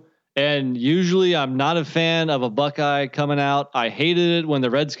true. And usually I'm not a fan of a Buckeye coming out. I hated it when the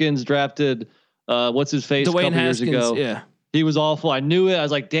Redskins drafted, what's his face Dwayne a couple Haskins, years ago. Yeah. He was awful. I knew it. I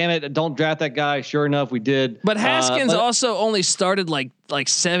was like, damn it, don't draft that guy. Sure enough, we did. But Haskins also only started like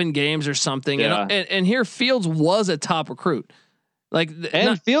 7 games or something. Yeah. And here Fields was a top recruit.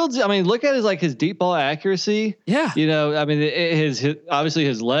 Fields, I mean, look at his deep ball accuracy. Yeah. I mean, his obviously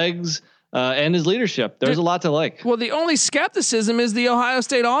his legs and his leadership. There's a lot to like. Well, the only skepticism is the Ohio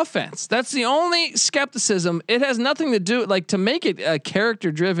State offense. That's the only skepticism. It has nothing to do to make it a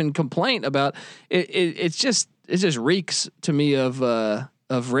character driven complaint about it. It just reeks to me of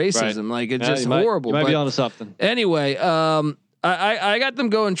racism. Right. Like it's just horrible. You might be onto something. Anyway, I got them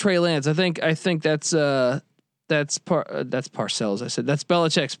going Trey Lance. I think that's Parcells. I said that's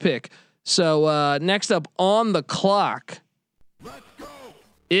Belichick's pick. So next up on the clock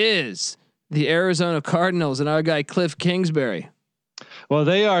is the Arizona Cardinals and our guy Cliff Kingsbury. Well,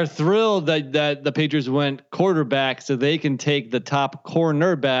 they are thrilled that the Patriots went quarterback so they can take the top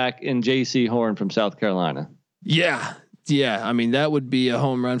cornerback in J.C. Horn from South Carolina. Yeah. I mean, that would be a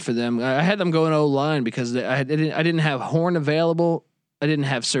home run for them. I had them going O-line because I didn't have Horn available. I didn't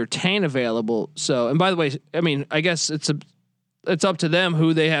have Surtain available. So, and by the way, I mean, I guess it's up to them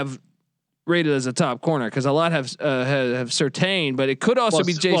who they have rated as a top corner because a lot have Surtain, but it could also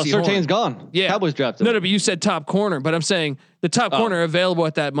be J.C. Well, Surtain's Horn. gone. Yeah, Cowboys drafted. No, but you said top corner, but I'm saying the top corner available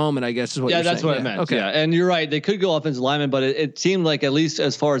at that moment. I guess is what. Yeah, you're that's saying. what I meant. Okay, yeah, and you're right. They could go offensive lineman, but it seemed like at least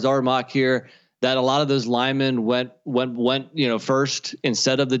as far as our mock here, that a lot of those linemen went first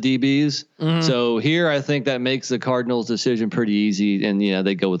instead of the DBs. Mm-hmm. So here, I think that makes the Cardinals' decision pretty easy, and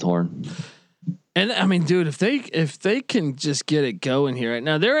they go with Horn. And I mean, dude, if they can just get it going here right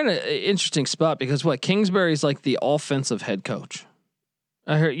now, they're in an interesting spot because Kingsbury's like the offensive head coach.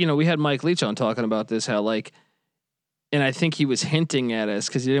 I heard, we had Mike Leach on talking about this, how and I think he was hinting at us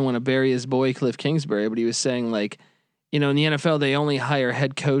because he didn't want to bury his boy Cliff Kingsbury, but he was saying in the NFL they only hire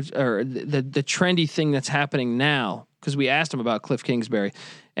head coach, or the trendy thing that's happening now, because we asked him about Cliff Kingsbury,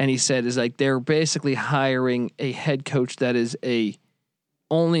 and he said is they're basically hiring a head coach that is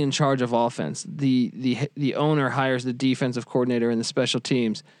only in charge of offense. The owner hires the defensive coordinator and the special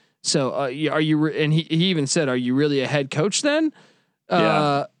teams. So are you? And he even said, "Are you really a head coach then?"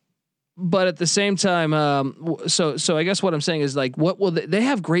 Yeah. But at the same time, so I guess what I'm saying is what will they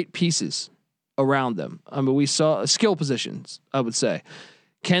have great pieces around them. I mean, we saw skill positions. I would say,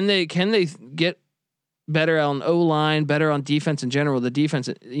 can they get better on O-line, better on defense in general? The defense,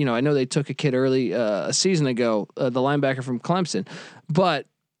 I know they took a kid early a season ago, the linebacker from Clemson,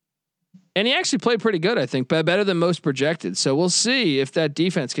 and he actually played pretty good, I think, better than most projected. So we'll see if that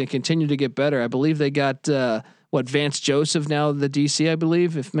defense can continue to get better. I believe they got Vance Joseph now, the DC, I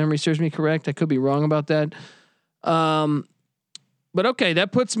believe, if memory serves me correct. I could be wrong about that. But okay,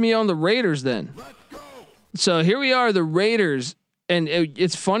 that puts me on the Raiders then. So here we are, the Raiders. And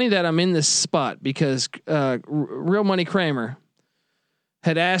it's funny that I'm in this spot because Real Money Kramer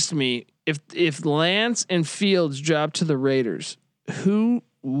had asked me if Lance and Fields drop to the Raiders, who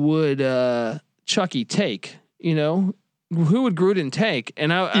would Chucky take? You know, who would Gruden take?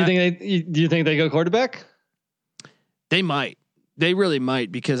 And do you think they go quarterback? They might. They really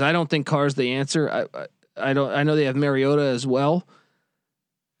might, because I don't think Carr's the answer. I don't. I know they have Mariota as well.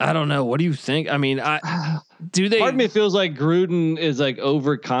 I don't know. What do you think? I mean, do they? Part of me feels like Gruden is like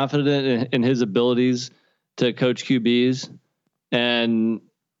overconfident in his abilities to coach QBs, and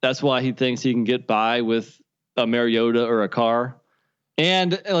that's why he thinks he can get by with a Mariota or a Carr.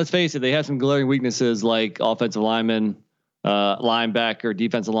 And let's face it, they have some glaring weaknesses like offensive lineman, linebacker,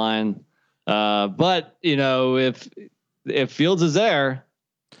 defensive line. But you know, if Fields is there,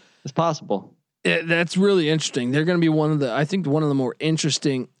 it's possible. That's really interesting. They're going to be I think one of the more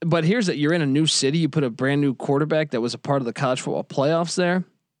interesting. But here's that: you're in a new city. You put a brand new quarterback that was a part of the college football playoffs. There,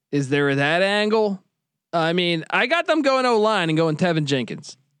 is there that angle? I mean, I got them going O-line and going Tevin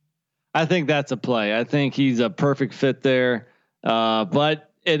Jenkins. I think that's a play. I think he's a perfect fit there.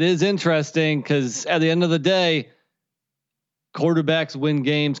 But it is interesting because at the end of the day, quarterbacks win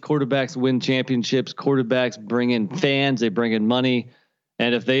games, quarterbacks win championships, quarterbacks bring in fans, they bring in money.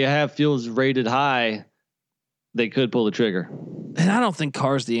 And if they have Fields rated high, they could pull the trigger. And I don't think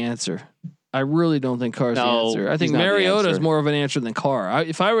Carr's the answer. I really don't think Carr's the answer. I think Mariota is more of an answer than Carr.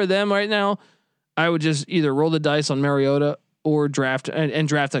 If I were them right now, I would just either roll the dice on Mariota or draft and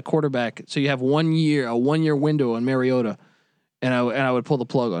draft a quarterback. So you have a 1 year window on Mariota, and I would pull the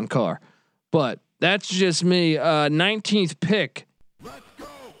plug on Carr. But that's just me. 19th pick.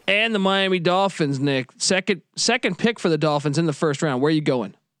 And the Miami Dolphins, Nick. Second pick for the Dolphins in the first round. Where are you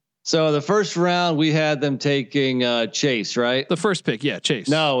going? So the first round we had them taking Chase, right? The first pick, yeah, Chase.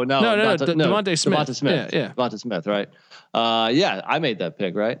 No. Devontae Smith. Devontae Smith. Yeah. Devontae Smith, right? Yeah, I made that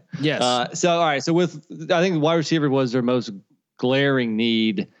pick, right? Yes. So all right. So I think wide receiver was their most glaring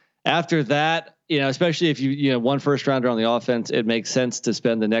need. After that, you know, especially if you one first rounder on the offense, it makes sense to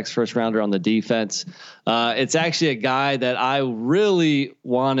spend the next first rounder on the defense. It's actually a guy that I really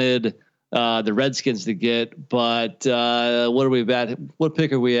wanted the Redskins to get, but what are we at? What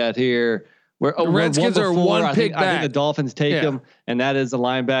pick are we at here? The Redskins are one pick back. I think the Dolphins take him, and that is the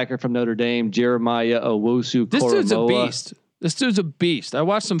linebacker from Notre Dame, Jeremiah Owusu. This dude's a beast. This dude's a beast. I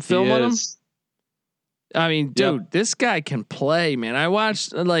watched some film on him. I mean, dude, this guy can play, man. I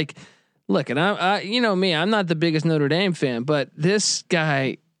watched look, and I you know me, I'm not the biggest Notre Dame fan, but this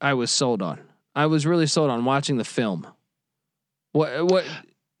guy I was sold on. I was really sold on watching the film. What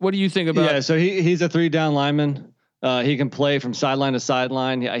do you think about? Yeah, so he's a 3-down lineman. He can play from sideline to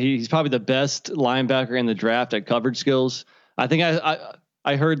sideline. He's probably the best linebacker in the draft at coverage skills. I think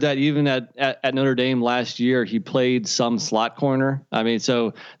I heard that even at Notre Dame last year, he played some slot corner. I mean,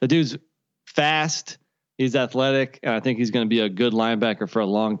 so the dude's fast. He's athletic, and I think he's going to be a good linebacker for a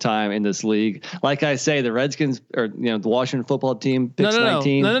long time in this league. Like I say, the Redskins or the Washington football team picks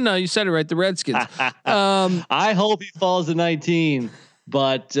 19. No. You said it right. The Redskins. I hope he falls to 19,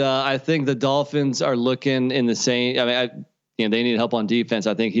 but I think the Dolphins are looking in the same. I mean, they need help on defense.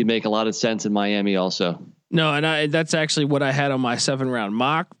 I think he'd make a lot of sense in Miami also. No, and that's actually what I had on my 7-round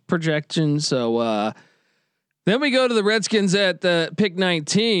mock projection. So then we go to the Redskins at the pick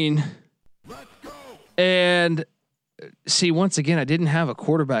 19. And see, once again, I didn't have a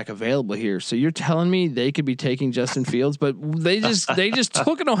quarterback available here. So you're telling me they could be taking Justin Fields, but they just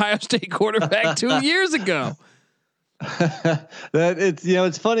took an Ohio State quarterback 2 years ago. That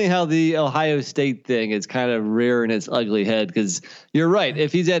it's funny how the Ohio State thing is kind of rearing its ugly head, because you're right.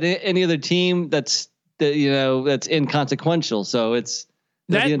 If he's at any other team, that's inconsequential. So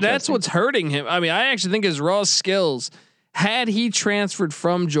that's what's hurting him. I mean, I actually think his raw skills, had he transferred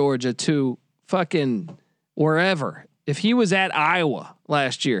from Georgia to fucking wherever, if he was at Iowa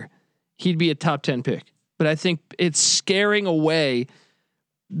last year, he'd be a top 10 pick. But I think it's scaring away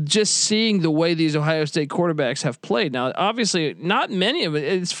just seeing the way these Ohio State quarterbacks have played. Now, obviously, not many of it.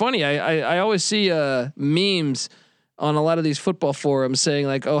 It's funny. I always see memes on a lot of these football forums saying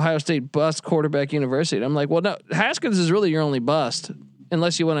like Ohio State bust quarterback university. And I'm like, well, no, Haskins is really your only bust,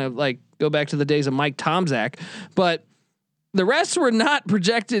 unless you want to like go back to the days of Mike Tomczak. But the rest were not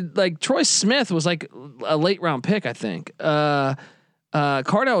projected. Like Troy Smith was like a late round pick, I think.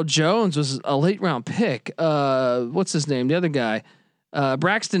 Cardale Jones was a late round pick. What's his name? The other guy,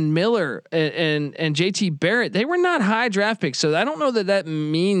 Braxton Miller and JT Barrett. They were not high draft picks. So I don't know that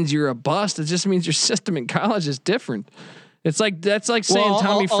means you're a bust. It just means your system in college is different. It's like, that's like saying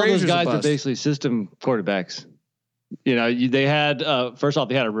Tommy Frazier's all those guys a bust. are basically system quarterbacks. They had, first off,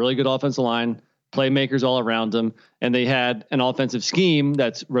 they had a really good offensive line. playmakers all around them, and they had an offensive scheme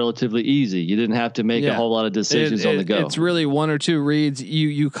that's relatively easy. You didn't have to make a whole lot of decisions on the go. It's really one or two reads.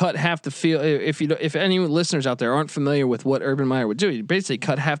 You cut half the field. If any listeners out there aren't familiar with what Urban Meyer would do, you basically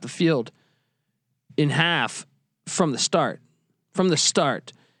cut half the field in half from the start. From the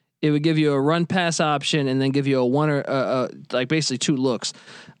start, it would give you a run pass option and then give you a one or like basically two looks.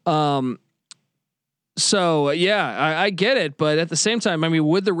 So I get it, but at the same time, I mean,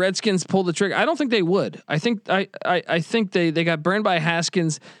 would the Redskins pull the trigger? I don't think they would. I think they got burned by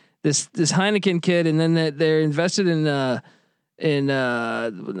Haskins, this Heineken kid, and then they're invested in I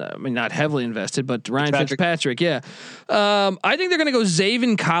mean, not heavily invested, but Ryan Fitzpatrick. Yeah. I think they're going to go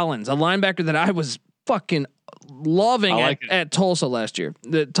Zaven Collins, a linebacker that I was fucking loving at Tulsa last year.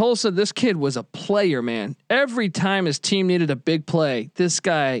 This kid was a player, man. Every time his team needed a big play, this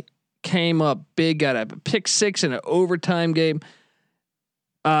guy came up big, got a pick six in an overtime game.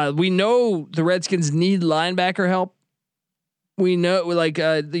 We know the Redskins need linebacker help. We know,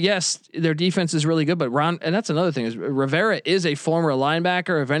 yes, their defense is really good, but and that's another thing is Rivera is a former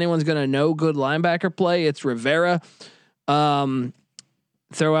linebacker. If anyone's going to know good linebacker play, it's Rivera.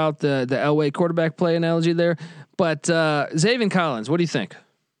 Throw out the Elway quarterback play analogy there, but Zaven Collins, what do you think?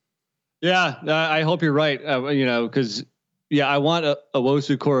 Yeah, I hope you're right. Because I want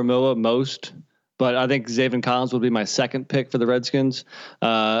Owosu Koromoa most, but I think Zaven Collins will be my second pick for the Redskins.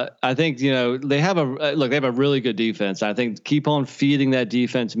 I think they have a really good defense. I think keep on feeding that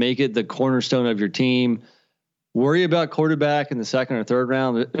defense, make it the cornerstone of your team. Worry about quarterback in the second or third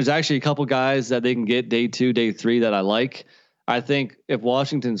round. There's actually a couple guys that they can get day 2, day 3 that I like. I think if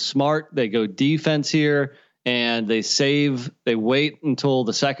Washington's smart, they go defense here and they wait until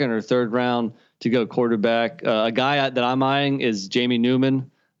the second or third round to go quarterback. A guy that I'm eyeing is Jamie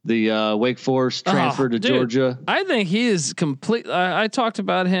Newman, the Wake Forest transfer to Georgia. I think he is complete. I talked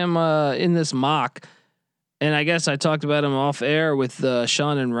about him in this mock, and I guess I talked about him off air with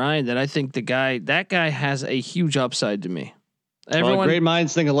Sean and Ryan. That I think that guy has a huge upside to me. Everyone, great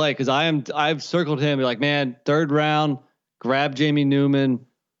minds think alike because I've circled him. Like, man, third round. Grab Jamie Newman,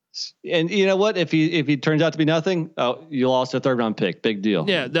 and you know what? If he turns out to be nothing, you lost a third round pick. Big deal.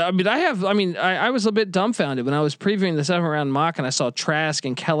 Yeah, I was a bit dumbfounded when I was previewing the 7th round mock, and I saw Trask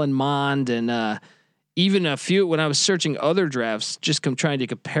and Kellen Mond, and even a few when I was searching other drafts, just trying to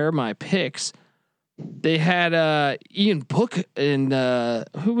compare my picks. They had Ian Book and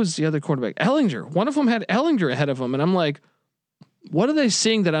who was the other quarterback? Ellinger. One of them had Ellinger ahead of him, and I'm like, what are they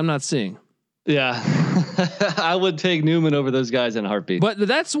seeing that I'm not seeing? Yeah, I would take Newman over those guys in a heartbeat. But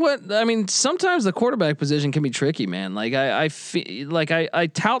that's what I mean. Sometimes the quarterback position can be tricky, man. Like I feel like I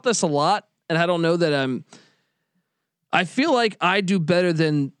tout this a lot, and I don't know that I feel like I do better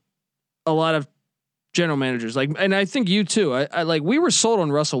than a lot of general managers. Like, and I think you too. I like we were sold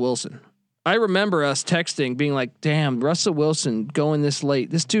on Russell Wilson. I remember us texting, being like, "Damn, Russell Wilson going this late.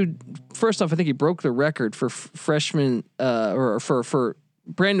 This dude. First off, I think he broke the record for freshmen or for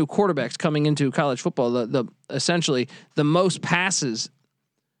brand new quarterbacks coming into college football, the essentially the most passes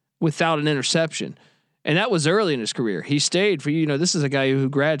without an interception. And that was early in his career. He stayed for, this is a guy who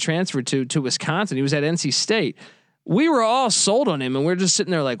grad transferred to Wisconsin. He was at NC State. We were all sold on him and we're just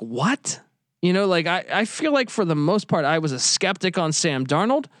sitting there like, what? I feel like for the most part, I was a skeptic on Sam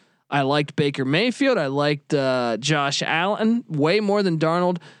Darnold. I liked Baker Mayfield. I liked Josh Allen way more than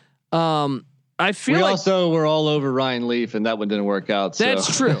Darnold. I feel we also were all over Ryan Leaf, and that one didn't work out. So.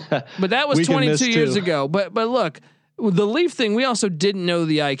 That's true, but that was 22 years ago. But look, the Leaf thing, we also didn't know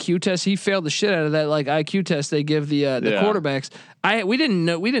the IQ test. He failed the shit out of that IQ test they give the quarterbacks. We didn't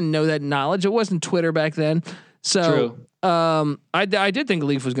know that knowledge. It wasn't Twitter back then. So I did think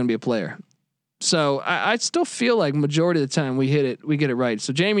Leaf was going to be a player. So I still feel like majority of the time we get it right.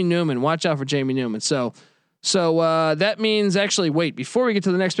 So Jamie Newman, watch out for Jamie Newman. So that means wait, before we get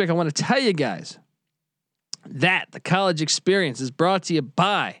to the next pick, I want to tell you guys that the college experience is brought to you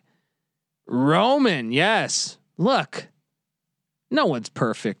by Roman. Yes. Look, no one's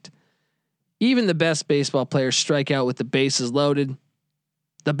perfect. Even the best baseball players strike out with the bases loaded.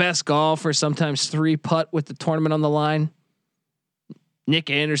 The best golfer sometimes 3-putt with the tournament on the line. Nick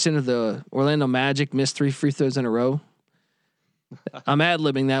Anderson of the Orlando Magic missed 3 free throws in a row. I'm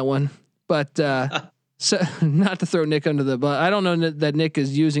ad-libbing that one, but so not to throw Nick under the bus. I don't know that Nick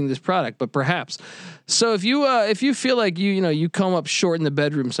is using this product, but perhaps. So if you feel like you come up short in the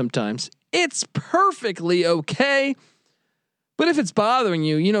bedroom sometimes, it's perfectly okay. But if it's bothering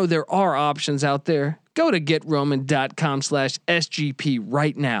you, there are options out there. Go to GetRoman.com/SGP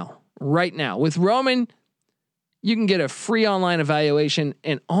right now. Right now. With Roman, you can get a free online evaluation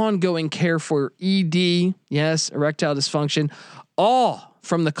and ongoing care for ED, yes, erectile dysfunction, all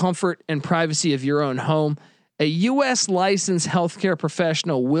from the comfort and privacy of your own home. A U.S. licensed healthcare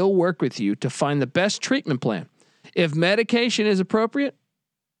professional will work with you to find the best treatment plan. If medication is appropriate,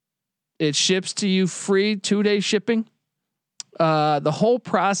 it ships to you free 2-day shipping. The whole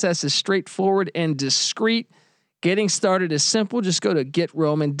process is straightforward and discreet. Getting started is simple. Just go to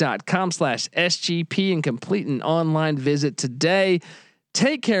GetRoman.com/SGP and complete an online visit today.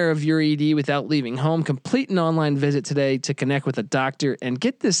 Take care of your ED without leaving home. Complete an online visit today to connect with a doctor and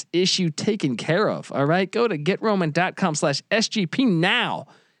get this issue taken care of. All right. Go to GetRoman.com/SGP now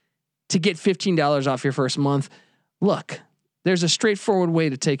to get $15 off your first month. Look, there's a straightforward way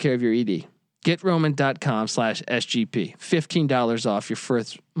to take care of your ED. GetRoman.com/SGP. $15 off your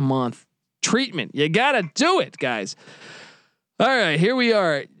first month treatment. You got to do it, guys. All right, here we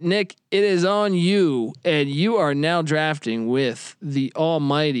are. Nick, it is on you, and you are now drafting with the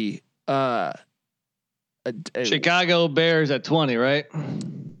almighty Chicago Bears at 20, right?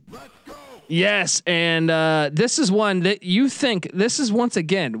 Yes, and this is one that you think, this is once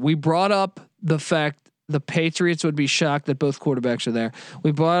again, we brought up the fact the Patriots would be shocked that both quarterbacks are there.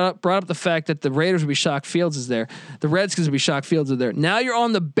 We brought up the fact that the Raiders would be shocked Fields is there. The Redskins would be shocked Fields are there. Now you're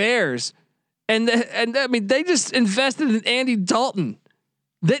on the Bears. And I mean, they just invested in Andy Dalton.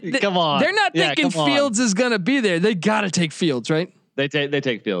 Come on, they're not thinking Fields is going to be there. They got to take Fields, right? They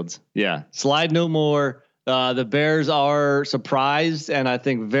take Fields. Yeah, slide no more. The Bears are surprised and I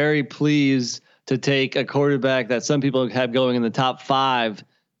think very pleased to take a quarterback that some people have going in the top 5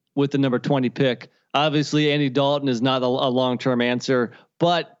 with the number 20 pick. Obviously, Andy Dalton is not a long-term answer,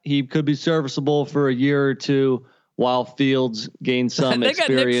 but he could be serviceable for a year or two while Fields gains some experience.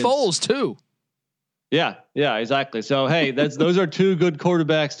 They got Nick Foles too. Yeah, exactly. So, hey, those are 2 good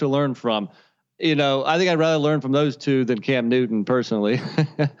quarterbacks to learn from. You know, I think I'd rather learn from those 2 than Cam Newton personally,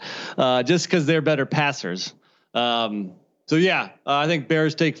 just because they're better passers. So yeah, I think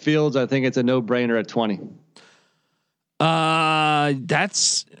Bears take Fields. I think it's a no-brainer at 20.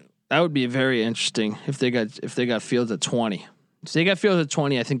 That would be very interesting if they got Fields at 20. If they got Fields at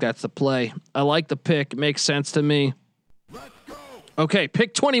 20, I think that's the play. I like the pick. It makes sense to me. Okay,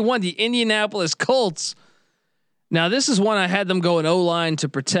 pick 21, the Indianapolis Colts. Now this is one I had them go an O-line to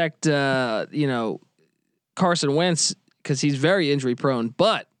protect, Carson Wentz because he's very injury prone.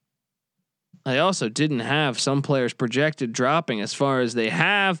 But I also didn't have some players projected dropping as far as they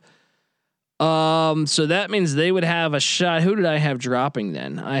have. So that means they would have a shot. Who did I have dropping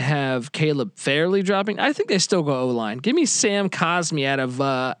then? I have Caleb Fairley dropping. I think they still go O-line. Give me Sam Cosmi out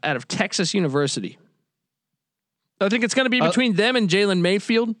of Texas University. I think it's going to be between them and Jalen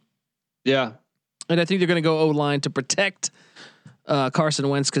Mayfield. Yeah. And I think they're going to go O-line to protect Carson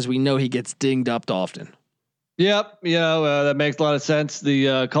Wentz because we know he gets dinged up often. Yep. That makes a lot of sense.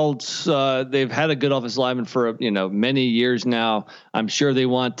 The Colts, they've had a good offensive lineman for, many years now. I'm sure they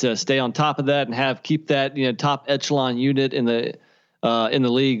want to stay on top of that and keep that, top echelon unit in the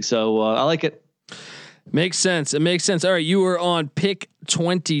league. So I like it. Makes sense. It makes sense. All right. You were on pick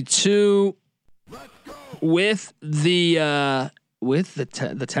 22 with the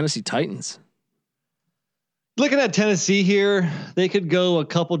Tennessee Titans. Looking at Tennessee here, they could go a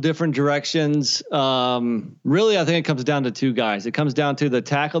couple different directions. Really, I think it comes down to 2 guys. It comes down to the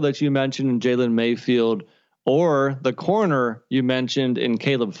tackle that you mentioned in Jalen Mayfield or the corner you mentioned in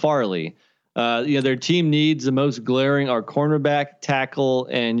Caleb Farley. Their team needs the most glaring are cornerback, tackle,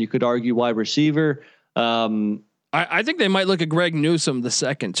 and you could argue wide receiver. I think they might look at Greg Newsome the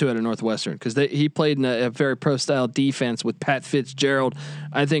second too out of Northwestern because he played in a very pro style defense with Pat Fitzgerald.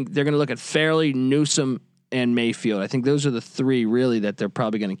 I think they're going to look at Fairley, Newsome, and Mayfield. I think those are the 3 really that they're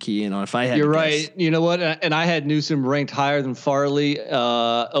probably going to key in on. If I had, you're right. You know what? And I had Newsome ranked higher than Farley.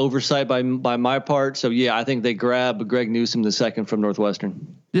 Oversight by my part. So yeah, I think they grab Greg Newsome the second from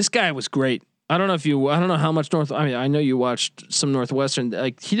Northwestern. This guy was great. I don't know how much I know you watched some Northwestern.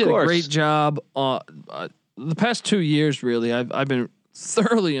 Like he did a great job. The past 2 years, really, I've been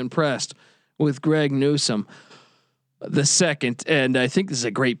thoroughly impressed with Greg Newsome the second, and I think this is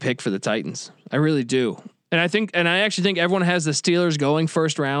a great pick for the Titans. I really do. And I actually think everyone has the Steelers going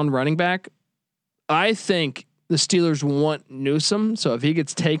first round running back. I think the Steelers want Newsome. So if he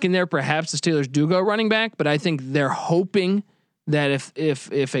gets taken there, perhaps the Steelers do go running back, but I think they're hoping that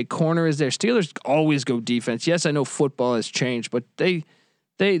if a corner is there, Steelers always go defense. Yes, I know football has changed, but they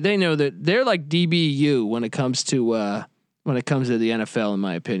know that they're like DBU when it comes to the NFL, in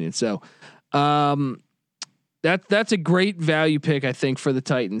my opinion. So, that's a great value pick, I think, for the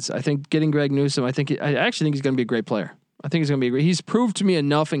Titans. I think getting Greg Newsome, I actually think he's going to be a great player. I think he's going to be great. He's proved to me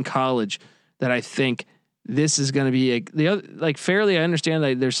enough in college that I think this is going to be Fairly. I understand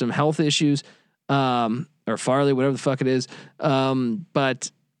that there's some health issues, or or Farley, whatever the fuck it is.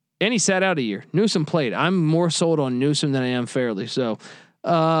 But and he sat out a year. Newsome played. I'm more sold on Newsome than I am Fairley. So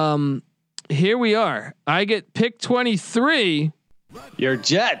here we are. I get pick 23. Your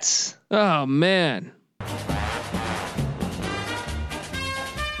Jets. Oh man.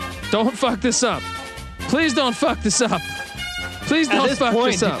 Don't fuck this up. Please don't fuck this up. Please don't fuck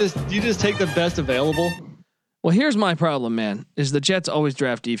this up. You just take the best available. Well, here's my problem, man. Is the Jets always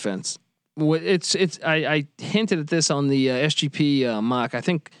draft defense? I hinted at this on the SGP mock. I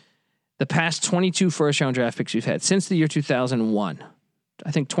think the past 22 first round draft picks we've had since the year 2001.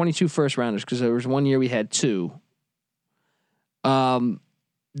 I think 22 first rounders because there was one year we had 2.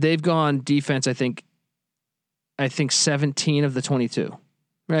 They've gone defense. I think 17 of the 22.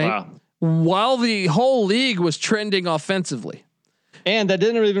 Right. Wow. While the whole league was trending offensively. And that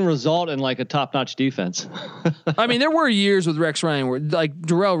didn't even result in like a top-notch defense. I mean, there were years with Rex Ryan where like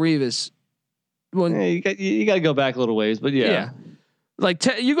Darrelle Revis. You got to go back a little ways, but yeah. Like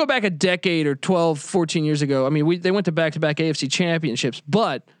you go back a decade or 12, 14 years ago. I mean, they went to back-to-back AFC championships,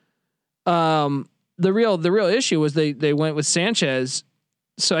 but the real issue was they went with Sanchez.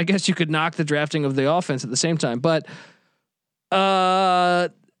 So I guess you could knock the drafting of the offense at the same time, but I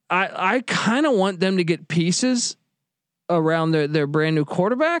kind of want them to get pieces around their brand new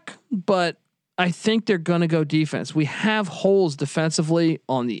quarterback, but I think they're going to go defense. We have holes defensively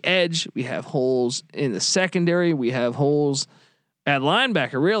on the edge. We have holes in the secondary. We have holes at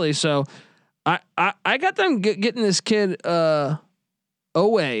linebacker, really. So I got them getting this kid Owe,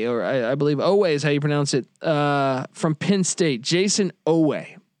 or I believe Owe is how you pronounce it, from Penn State, Jason Owe.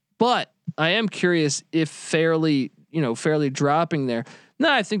 But I am curious if fairly dropping there.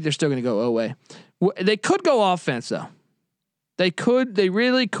 No, I think they're still going to go Owe. They could go offense though. They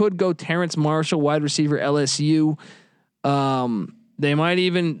really could go Terrence Marshall, wide receiver, LSU. They might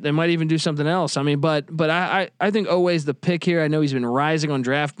even do something else. I mean, but I think Owe's the pick here. I know he's been rising on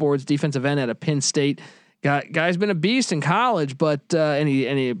draft boards, defensive end at a Penn State. Guy's been a beast in college, but and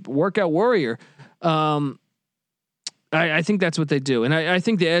he workout warrior. I think that's what they do, and I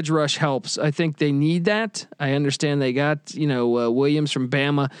think the edge rush helps. I think they need that. I understand they got Williams from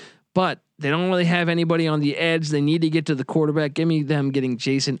Bama, but they don't really have anybody on the edge. They need to get to the quarterback. Give me them getting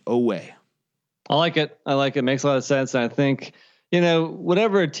Jason Owe. I like it. Makes a lot of sense. And I think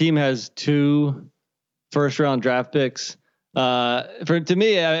whatever a team has 2 first round draft picks. To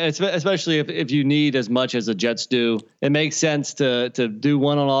me, especially if you need as much as the Jets do, it makes sense to do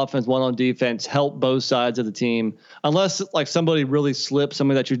one on offense, one on defense, help both sides of the team. Unless like somebody really slips,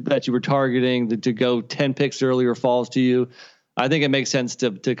 somebody that you were targeting to go 10 picks earlier falls to you. I think it makes sense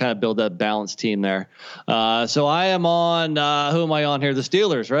to kind of build that balanced team there. So I am on. Who am I on here? The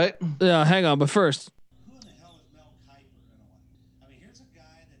Steelers, right? Yeah. Hang on, but first. Who in the hell is Mel Kiper going to want? I mean, here's a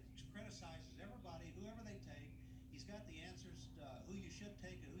guy that criticizes everybody, whoever they take. He's got the answers who you should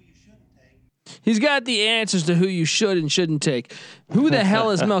take and who you shouldn't take. He's got the answers to who you should and shouldn't take. Who the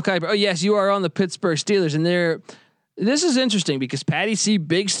hell is Mel Kiper? Oh yes, you are on the Pittsburgh Steelers, and this is interesting because Patty C,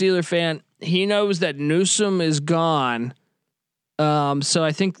 big Steeler fan, he knows that Newsome is gone. So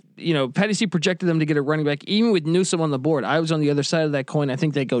I think, Patty C projected them to get a running back, even with Newsome on the board. I was on the other side of that coin. I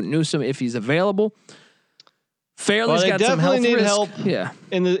think they go Newsome if he's available. Fairly's got some health risk. Help yeah.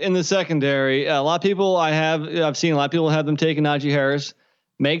 In the secondary. A lot of people I've seen a lot of people have them taking Najee Harris.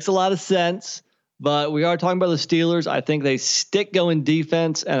 Makes a lot of sense, but we are talking about the Steelers. I think they stick going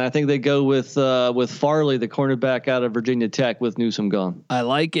defense, and I think they go with Farley, the cornerback out of Virginia Tech, with Newsome gone. I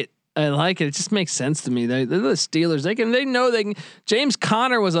like it. It just makes sense to me. They're the Steelers. They know they can. James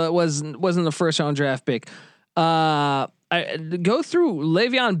Conner wasn't the first round draft pick. I go through.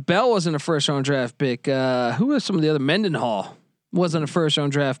 Le'Veon Bell wasn't a first round draft pick. Who was some of the other? Mendenhall wasn't a first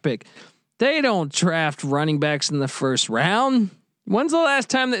round draft pick. They don't draft running backs in the first round. When's the last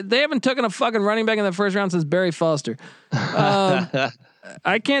time they haven't taken a fucking running back in the first round since Barry Foster?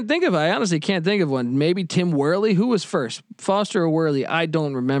 I can't think of it. I honestly can't think of one. Maybe Tim Worley. Who was first, Foster or Worley? I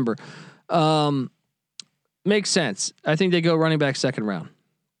don't remember. Makes sense. I think they go running back second round.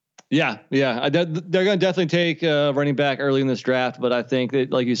 Yeah. They're going to definitely take running back early in this draft, but I think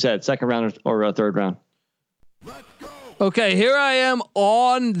that, like you said, second round or third round. Okay, here I am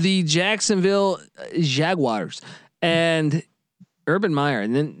on the Jacksonville Jaguars and Urban Meyer,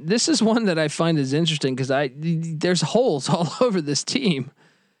 and then this is one that I find is interesting because there's holes all over this team.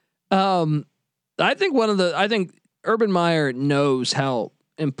 I think Urban Meyer knows how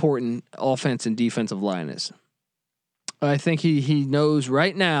important offense and defensive line is. I think he knows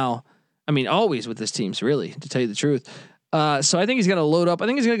right now. I mean, always with this teams, really, to tell you the truth. So I think he's going to load up. I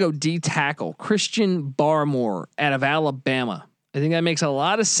think he's going to go D tackle Christian Barmore out of Alabama. I think that makes a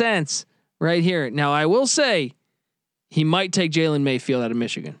lot of sense right here. Now, I will say he might take Jalen Mayfield out of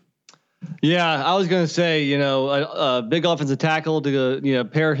Michigan. Yeah, I was going to say, a big offensive tackle to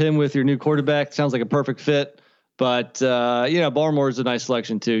pair him with your new quarterback sounds like a perfect fit. But Barmore is a nice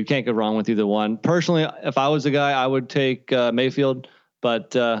selection too. You can't go wrong with either one. Personally, if I was a guy, I would take Mayfield,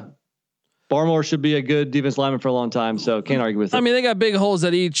 but Barmore should be a good defense lineman for a long time, so can't argue with it. I mean, they got big holes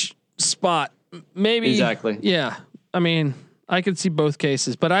at each spot. Maybe exactly. Yeah, I mean, I could see both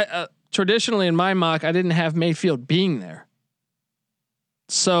cases, but I traditionally in my mock, I didn't have Mayfield being there.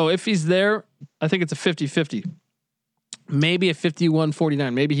 So if he's there, I think it's a 50-50. Maybe a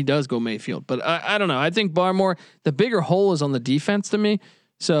 51-49. Maybe he does go Mayfield, but I don't know. I think Barmore, the bigger hole is on the defense to me.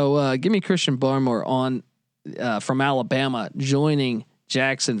 So give me Christian Barmore on from Alabama joining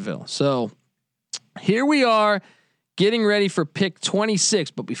Jacksonville. So here we are getting ready for pick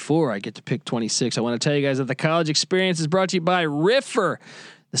 26. But before I get to pick 26, I want to tell you guys that the college experience is brought to you by Riffer.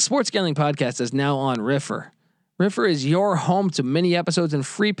 The Sports Gambling Podcast is now on Riffer. Riffer is your home to mini episodes and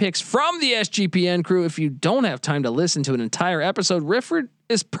free picks from the SGPN crew. If you don't have time to listen to an entire episode, Riffer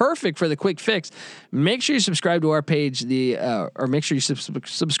is perfect for the quick fix. Make sure you subscribe to our page, or make sure you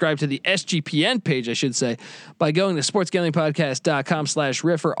subscribe to the SGPN page, I should say, by going to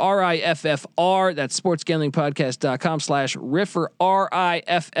sportsgamblingpodcast.com/Riffer, RIFFR. That's sportsgamblingpodcast.com/Riffer,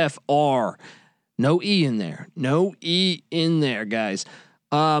 RIFFR. No E in there. No E in there, guys.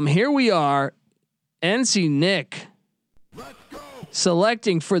 Here we are. NC Nick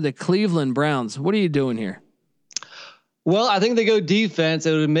selecting for the Cleveland Browns. What are you doing here? Well, I think they go defense.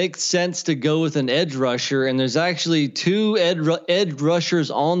 It would make sense to go with an edge rusher, and there's actually two edge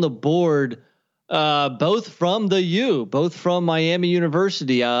rushers on the board, both from the U, both from Miami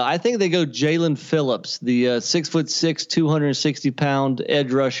University. I think they go Jalen Phillips, the 6'6", 260-pound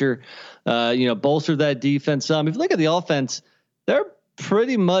edge rusher. Bolster that defense. If you look at the offense, they're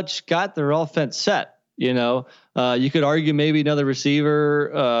pretty much got their offense set. You could argue maybe another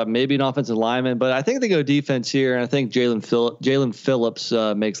receiver, maybe an offensive lineman, but I think they go defense here, and I think Jalen Phillips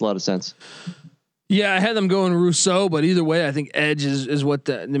makes a lot of sense. Yeah, I had them going Rousseau, but either way, I think edge is what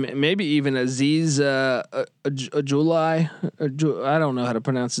maybe even Aziz Ajulai. I don't know how to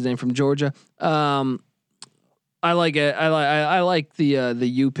pronounce his name, from Georgia. I like it. I like the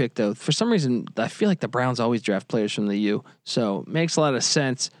U pick though. For some reason, I feel like the Browns always draft players from the U, so makes a lot of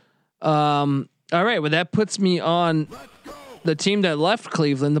sense. All right, well that puts me on the team that left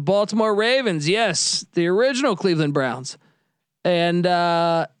Cleveland, the Baltimore Ravens. Yes, the original Cleveland Browns, and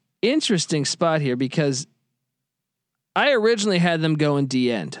interesting spot here because I originally had them going D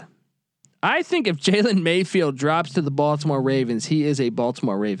end. I think if Jalen Mayfield drops to the Baltimore Ravens, he is a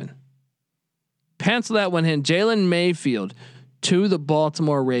Baltimore Raven. Pencil that one in. Jalen Mayfield to the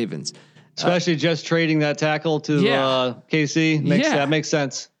Baltimore Ravens, especially just trading that tackle to KC. That makes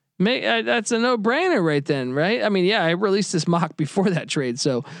sense. That's a no-brainer right then, right? I mean, I released this mock before that trade,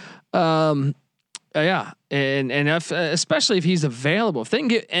 so and especially if he's available, if they can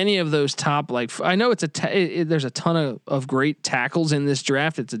get any of those top, I know it's there's a ton of great tackles in this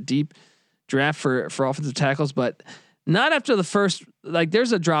draft. It's a deep draft for offensive tackles, but not after the first.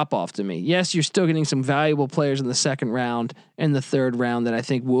 There's a drop off to me. Yes, you're still getting some valuable players in the second round and the third round that I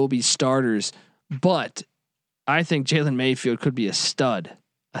think will be starters, but I think Jalen Mayfield could be a stud.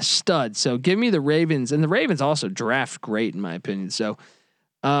 So give me the Ravens, and the Ravens also draft great in my opinion. So,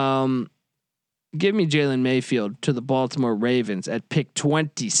 give me Jalen Mayfield to the Baltimore Ravens at pick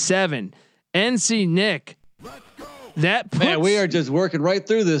 27. NC Nick. Man, we are just working right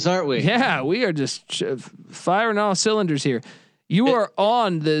through this, aren't we? Yeah, we are just firing all cylinders here. You are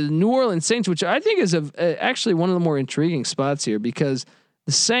on the New Orleans Saints, which I think is actually one of the more intriguing spots here, because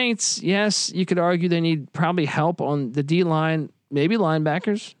the Saints, yes, you could argue they need probably help on the D line, maybe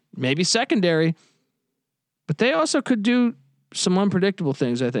linebackers, maybe secondary, but they also could do some unpredictable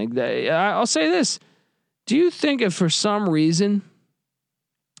things. I think I'll say this. Do you think if for some reason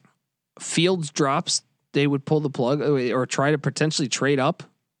Fields drops, they would pull the plug or try to potentially trade up?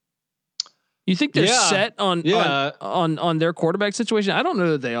 You think they're set on their quarterback situation? I don't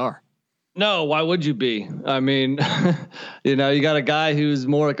know that they are. No, why would you be? I mean, you got a guy who's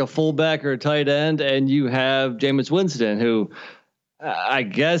more like a fullback or a tight end, and you have Jameis Winston, who I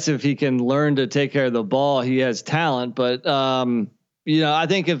guess if he can learn to take care of the ball, he has talent. But I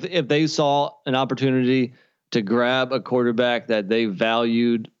think if they saw an opportunity to grab a quarterback that they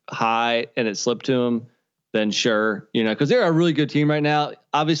valued high and it slipped to them, then sure, because they're a really good team right now.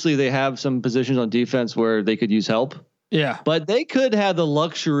 Obviously, they have some positions on defense where they could use help. Yeah, but they could have the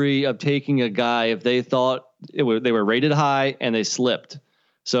luxury of taking a guy if they thought they were rated high and they slipped.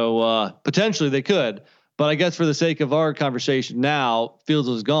 So potentially they could. But I guess for the sake of our conversation now, Fields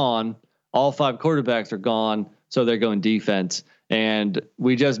was gone. all 5 quarterbacks are gone, so they're going defense. And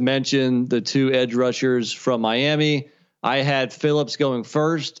we just mentioned the 2 edge rushers from Miami. I had Phillips going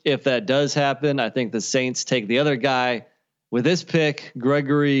first. If that does happen, I think the Saints take the other guy with this pick,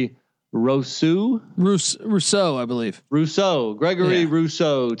 Gregory Rousseau, I believe. Gregory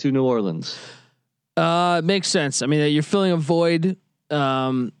Rousseau to New Orleans. It makes sense. I mean, you're filling a void.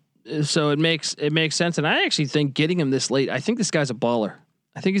 So it makes sense. And I actually think getting him this late, I think this guy's a baller.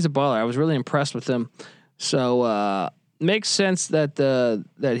 I think he's a baller. I was really impressed with him. So, makes sense that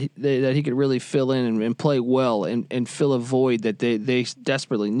he could really fill in and play well and fill a void that they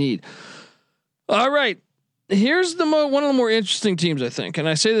desperately need. All right. Here's one of the more interesting teams, I think. And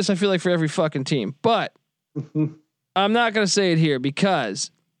I say this, I feel like, for every fucking team, but I'm not going to say it here because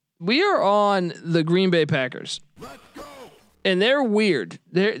we are on the Green Bay Packers. And they're weird.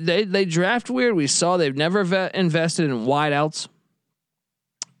 They draft weird. We saw they've never invested in wideouts.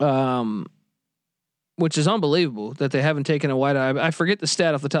 Which is unbelievable that they haven't taken a wideout. I forget the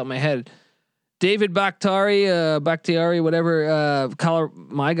stat off the top of my head. David Bakhtiari, whatever,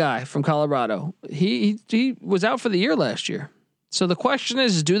 my guy from Colorado. He was out for the year last year. So the question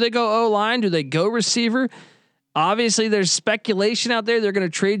is, do they go O-line? Do they go receiver? Obviously, there's speculation out there. They're going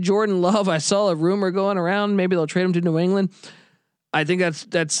to trade Jordan Love. I saw a rumor going around. Maybe they'll trade him to New England. I think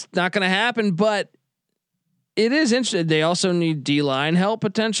that's not going to happen, but it is interesting. They also need D-line help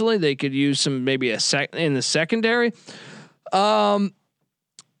potentially. They could use some maybe in the secondary. I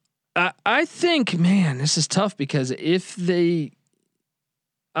think, man, this is tough because I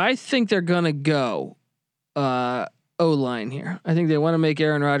think they're gonna go O-line here. I think they want to make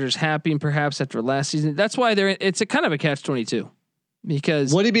Aaron Rodgers happy, and perhaps after last season, that's why it's a kind of a catch-22.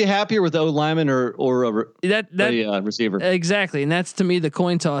 Because would he be happier with O lineman or a receiver? Exactly, and that's to me the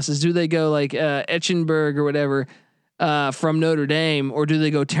coin toss is: do they go like Etchenberg or whatever from Notre Dame, or do they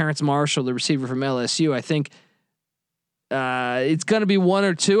go Terrence Marshall, the receiver from LSU? I think it's going to be one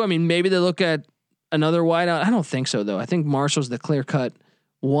or two. I mean, maybe they look at another wideout. I don't think so though. I think Marshall's the clear cut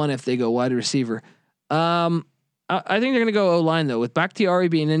one if they go wide receiver. I think they're going to go O line though, with Bakhtiari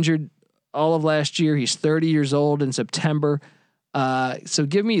being injured all of last year. He's 30 years old in September. So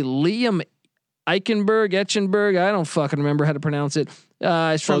give me Liam Eichenberg. I don't fucking remember how to pronounce it.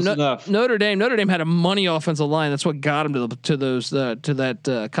 It's from Notre Dame. Notre Dame had a money offensive line. That's what got him to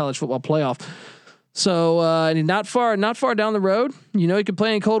that college football playoff. So not far down the road. You know, he could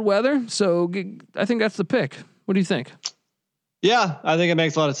play in cold weather. So I think that's the pick. What do you think? Yeah, I think it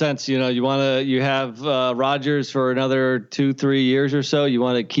makes a lot of sense. You know, you have Rodgers for another 2-3 years or so. You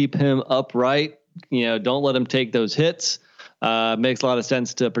want to keep him upright. You know, don't let him take those hits. Makes a lot of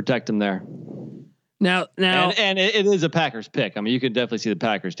sense to protect him there. Now, and it is a Packers pick. I mean, you could definitely see the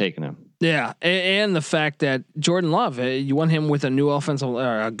Packers taking him. Yeah, and the fact that Jordan Love, you want him with a new offensive,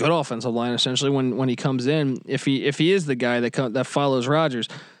 or a good offensive line, essentially when he comes in, if he is the guy that follows Rodgers.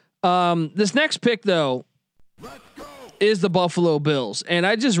 This next pick though is the Buffalo Bills, and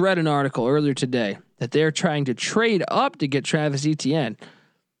I just read an article earlier today that they're trying to trade up to get Travis Etienne.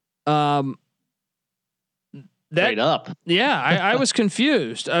 Trade up. Yeah, I was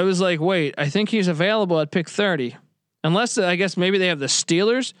confused. I was like, wait, I think he's available at pick 30. Unless I guess maybe they have the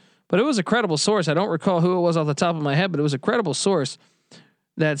Steelers, but it was a credible source. I don't recall who it was off the top of my head, but it was a credible source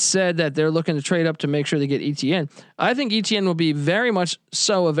that said that they're looking to trade up to make sure they get Etienne. I think Etienne will be very much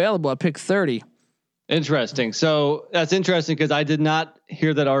so available at pick 30. Interesting. So that's interesting because I did not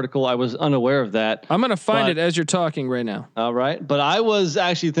hear that article. I was unaware of that. I'm going to find it as you're talking right now. All right. But I was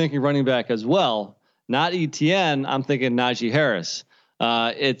actually thinking running back as well. Not Etienne. I'm thinking Najee Harris.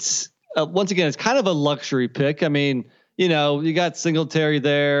 It's once again, it's kind of a luxury pick. I mean, you know, you got Singletary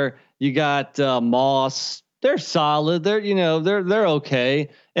there. You got Moss. They're solid. They're okay.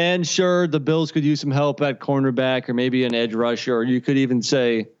 And sure, the Bills could use some help at cornerback or maybe an edge rusher. Or you could even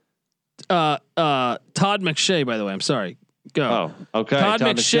say Todd McShay. By the way, I'm sorry. Go. Oh, okay. Todd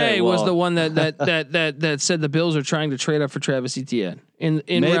McShay was the one that said the Bills are trying to trade up for Travis Etienne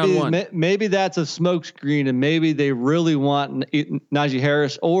in round one. Maybe that's a smokescreen, and maybe they really want Najee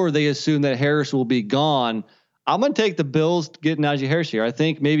Harris, or they assume that Harris will be gone. I'm going to take the Bills to get Najee Harris here. I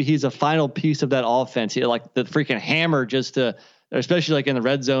think maybe he's a final piece of that offense. He like the freaking hammer, just to, especially like in the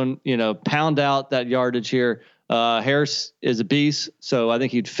red zone, pound out that yardage here. Harris is a beast, so I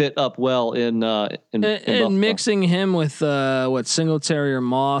think he'd fit up well in mixing him with Singletary or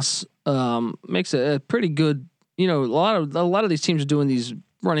Moss makes a pretty good. A lot of these teams are doing these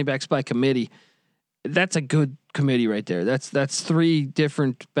running backs by committee. That's a good committee right there. That's 3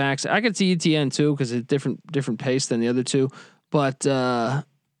 different backs. I could see ETN too because it's different pace than the other two. But yeah,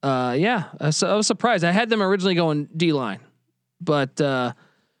 I was surprised. I had them originally going D line, but.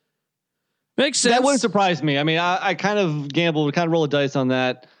 Makes sense. That wouldn't surprise me. I mean, I kind of gambled, kind of roll a dice on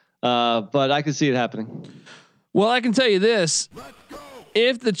that, but I could see it happening. Well, I can tell you this: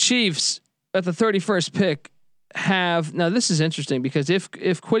 if the Chiefs at the 31st pick have now, this is interesting because if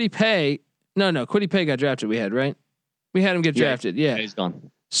Kwity Paye, Kwity Paye got drafted. We had him get drafted. Yeah, he's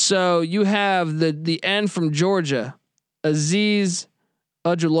gone. So you have the end from Georgia, Azeez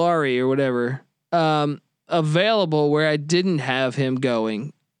Ojulari or whatever, available where I didn't have him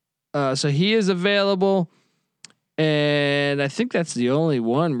going. So he is available, and I think that's the only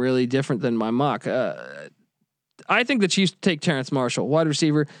one really different than my mock. I think the Chiefs take Terrence Marshall, wide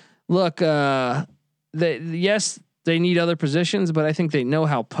receiver. Look, they need other positions, but I think they know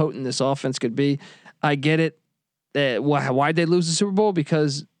how potent this offense could be. I get it. Why'd they lose the Super Bowl?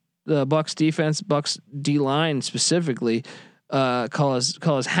 Because the Bucs defense, Bucs D line specifically,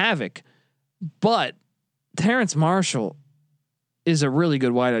 cause havoc. But Terrence Marshall is a really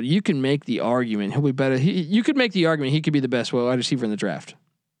good wideout. You can make the argument he'll be better. You could make the argument he could be the best wide receiver in the draft.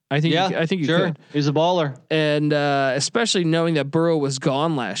 I think you could. He's a baller, and especially knowing that Burrow was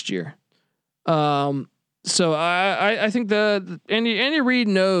gone last year. So I think Andy Reid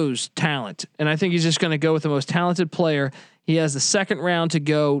knows talent, and I think he's just going to go with the most talented player. He has the second round to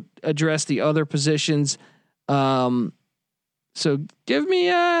go address the other positions. So give me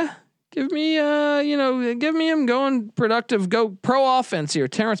him going productive, go pro offense here.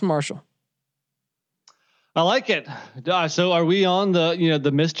 Terrence Marshall. I like it. So are we on the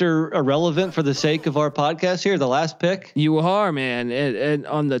Mr. Irrelevant for the sake of our podcast here? The last pick? You are, man. And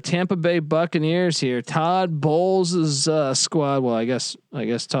on the Tampa Bay Buccaneers here, Todd Bowles' squad. Well, I guess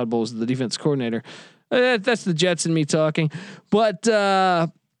Todd Bowles is the defense coordinator. That's the Jets and me talking. But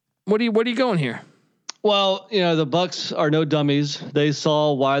what are you going here? Well, the Bucs are no dummies. They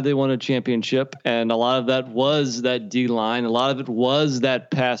saw why they won a championship, and a lot of that was that D line. A lot of it was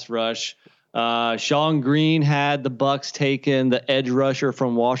that pass rush. Sean Green had the Bucs taken the edge rusher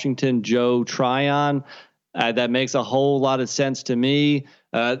from Washington, Joe Tryon. That makes a whole lot of sense to me.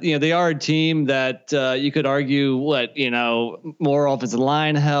 They are a team that you could argue more offensive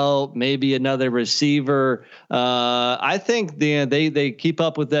line help, maybe another receiver. I think they keep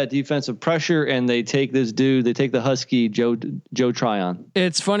up with that defensive pressure, and they take this dude. They take the Husky Joe Tryon.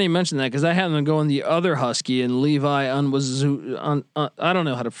 It's funny you mention that because I had them going the other Husky and Levi Unwazu. I don't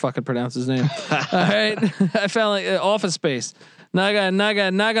know how to fucking pronounce his name. All right, I found like Office Space. Not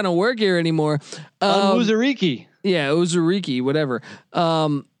gonna work here anymore. Uzuriki. Yeah, Uzuriki, whatever.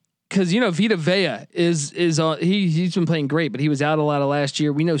 Cause Vita Vea is on. He's been playing great, but he was out a lot of last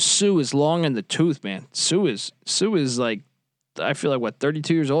year. We know Sue is long in the tooth, man. Sue is like, I feel like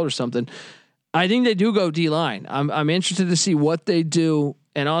 32 years old or something. I think they do go D line. I'm interested to see what they do,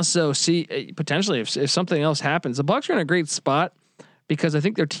 and also see potentially if something else happens. The Bucs are in a great spot because I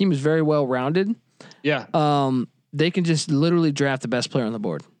think their team is very well rounded. Yeah. They can just literally draft the best player on the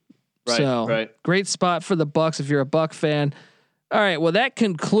board. Right. Great spot for the Bucs if you're a Buck fan. All right. Well, that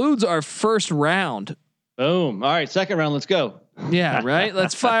concludes our first round. Boom. All right. Second round. Let's go. Yeah. Right.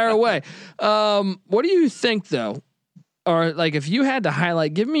 Let's fire away. What do you think though? Or like, if you had to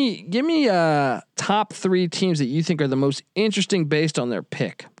highlight, give me top 3 teams that you think are the most interesting based on their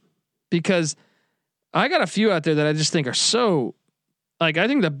pick, because I got a few out there that I just think are so I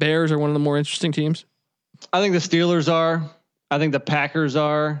think the Bears are one of the more interesting teams. I think the Steelers are. I think the Packers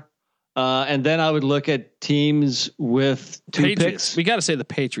are. And then I would look at teams with 2 Patriots. picks. We got to say the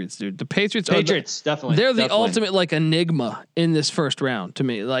Patriots, dude. The Patriots definitely. They're the ultimate enigma in this first round to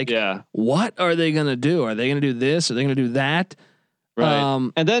me. What are they going to do? Are they going to do this? Are they going to do that?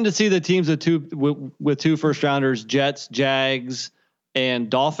 Right. And then to see the teams with 2 first rounders, Jets, Jags,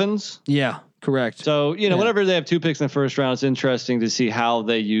 and Dolphins. Yeah, correct. So, whenever they have 2 picks in the first round, it's interesting to see how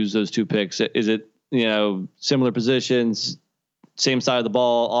they use those 2 picks. Is it, similar positions, same side of the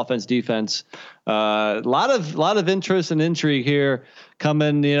ball, offense, defense. A lot of interest and intrigue here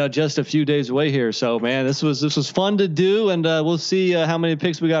coming, just a few days away here. So, man, this was fun to do, and we'll see how many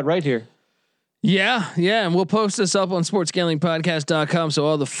picks we got right here. Yeah, and we'll post this up on sportsgamblingpodcast.com so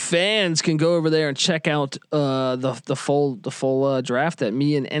all the fans can go over there and check out the full draft that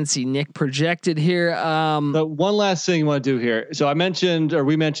me and NC Nick projected here. But one last thing I want to do here. So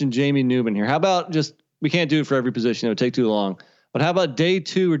we mentioned Jamie Newman here. How about we can't do it for every position. It would take too long. But how about day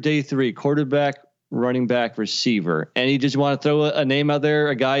 2 or day 3, quarterback, running back, receiver? And you just want to throw a name out there,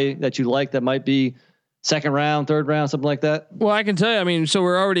 a guy that you like that might be second round, third round, something like that? Well, I can tell you, so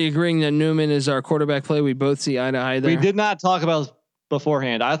we're already agreeing that Newman is our quarterback play. We both see eye to eye there. We did not talk about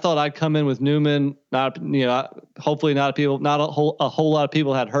beforehand. I thought I'd come in with Newman. Hopefully not a whole lot of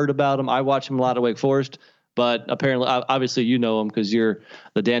people had heard about him. I watched him a lot at Wake Forest, but apparently, obviously, you know him because you're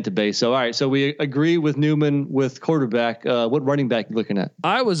the database. So, all right. So we agree with Newman with quarterback. What running back you looking at?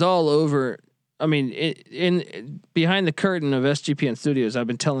 I was all over. I mean, in behind the curtain of SGPN Studios, I've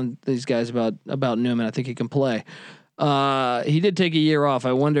been telling these guys about Newman. I think he can play. He did take a year off.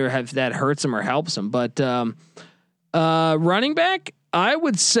 I wonder if that hurts him or helps him. But running back, I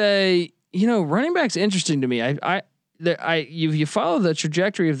would say, running back's interesting to me. You follow the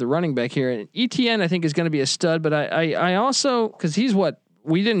trajectory of the running back here, and ETN I think is going to be a stud. But I also, because he's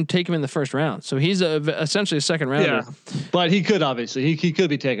we didn't take him in the first round, so he's essentially a second rounder. Yeah, but he could obviously he could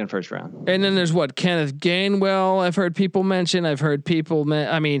be taken first round. And then there's Kenneth Gainwell. I've heard people mention.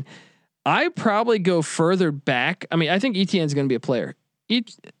 I mean, I probably go further back. I mean, I think ETN is going to be a player.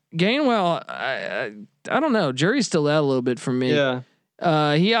 Gainwell, I don't know. Jury's still out a little bit for me. Yeah.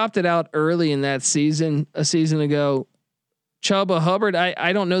 He opted out early in that season, a season ago. Chuba Hubbard,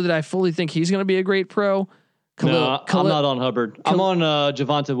 I don't know that I fully think he's going to be a great pro. I'm not on Hubbard. I'm on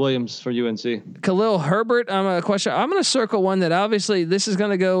Javonte Williams for UNC. Khalil Herbert, I'm going to circle one that obviously this is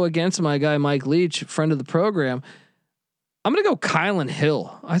going to go against my guy Mike Leach, friend of the program. I'm going to go Kylan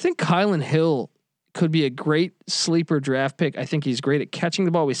Hill. I think Kylan Hill could be a great sleeper draft pick. I think he's great at catching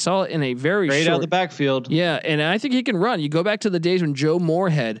the ball. We saw it in a very great short, out of the backfield. Yeah, and I think he can run. You go back to the days when Joe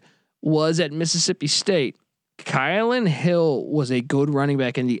Moorhead was at Mississippi State. Kylan Hill was a good running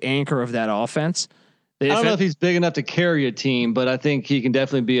back and the anchor of that offense. I don't know if he's big enough to carry a team, but I think he can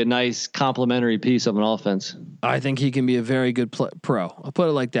definitely be a nice complementary piece of an offense. I think he can be a very good pro. I'll put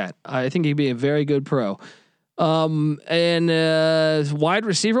it like that. I think he'd be a very good pro. And wide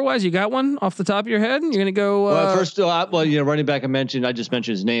receiver wise, you got one off the top of your head? You're gonna go. Running back. I just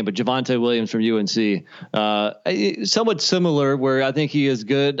mentioned his name, but Javonte Williams from UNC, somewhat similar. Where I think he is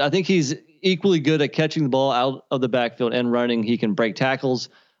good. I think he's equally good at catching the ball out of the backfield and running. He can break tackles.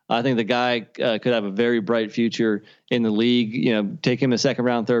 I think the guy could have a very bright future in the league. Take him a second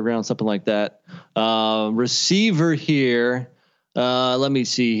round, third round, something like that. Receiver here. Let me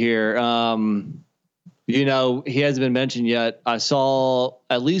see here. He hasn't been mentioned yet. I saw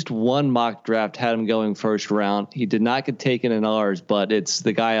at least one mock draft had him going first round. He did not get taken in ours, but it's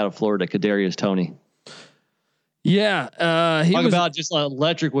the guy out of Florida, Kadarius Toney. Yeah, he was about just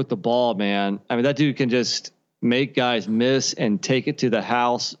electric with the ball, man. I mean, that dude can just make guys miss and take it to the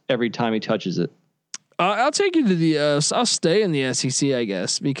house every time he touches it. I'll take you to the. I'll stay in the SEC, I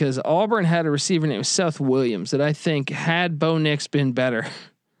guess, because Auburn had a receiver named Seth Williams that I think had Bo Nix been better.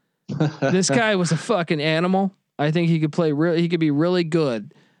 This guy was a fucking animal. I think he could play he could be really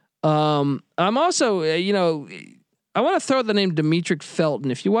good. I'm also, I want to throw the name Demetric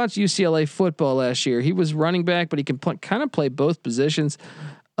Felton. If you watch UCLA football last year, he was running back, but he can kind of play both positions.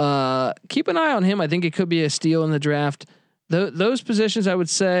 Keep an eye on him. I think it could be a steal in the draft. Those positions, I would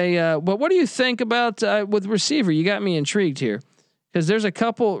say. But what do you think about with receiver? You got me intrigued here because there's a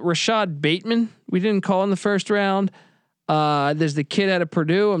couple. Rashad Bateman, we didn't call in the first round. There's the kid out of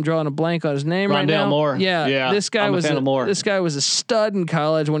Purdue. I'm drawing a blank on his name Rondale right now. Moore. Yeah. This guy was a stud in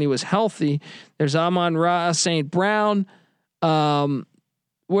college when he was healthy. There's Amon-Ra St. Brown. Where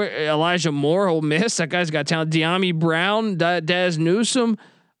Elijah Moore, Ole Miss. That guy's got talent. De'Ami Brown, Daz Newsome.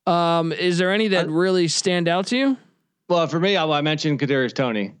 Is there any that really stand out to you? Well, for me, I mentioned Kadarius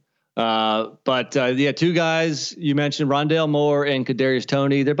Toney. But two guys you mentioned, Rondale Moore and Kadarius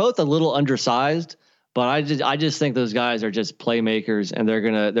Toney. They're both a little undersized. But I just think those guys are just playmakers, and they're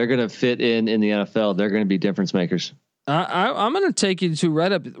gonna fit in the NFL. They're gonna be difference makers. I'm gonna take you to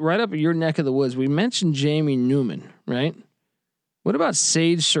right up your neck of the woods. We mentioned Jamie Newman, right? What about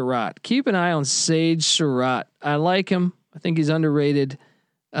Sage Surratt? Keep an eye on Sage Surratt. I like him. I think he's underrated.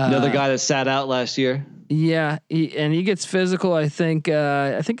 Another guy that sat out last year. Yeah, he gets physical. I think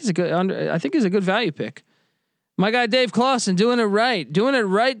he's a good value pick. My guy Dave Clawson doing it right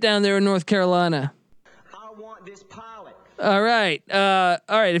down there in North Carolina. This pilot. All right.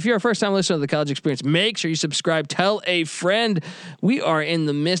 If you're a first time listener to the College Experience, make sure you subscribe. Tell a friend. We are in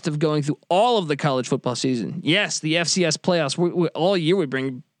the midst of going through all of the college football season. Yes, the FCS playoffs. We all year we've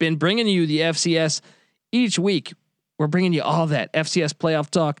been bringing you the FCS each week. We're bringing you all that FCS playoff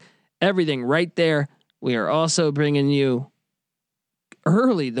talk, everything right there. We are also bringing you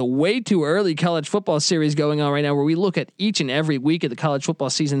the way too early college football series going on right now, where we look at each and every week of the college football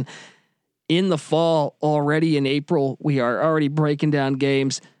season. In the fall, already in April, we are already breaking down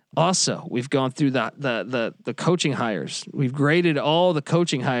games. Also, we've gone through the coaching hires. We've graded all the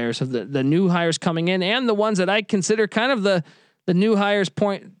coaching hires of the new hires coming in and the ones that I consider kind of the new hires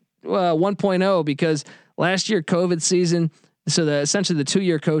 1.0, because last year COVID season, so essentially the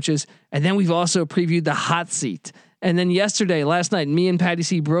 2-year coaches, and then we've also previewed the hot seat. And then last night, me and Patty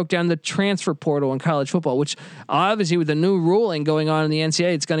C broke down the transfer portal in college football, which obviously with the new ruling going on in the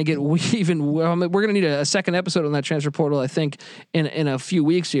NCAA, it's going to get even. We're going to need a second episode on that transfer portal, I think, in a few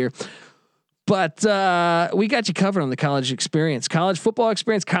weeks here. But we got you covered on the college experience, college football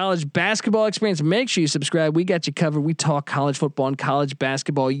experience, college basketball experience. Make sure you subscribe. We got you covered. We talk college football and college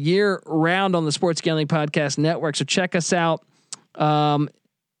basketball year round on the Sports Gambling Podcast Network. So check us out.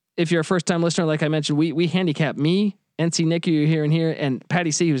 If you're a first time listener, like I mentioned, we handicap me, NC Nick, you're here and Patty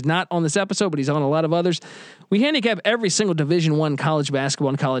C, who's not on this episode, but he's on a lot of others. We handicap every single Division I college basketball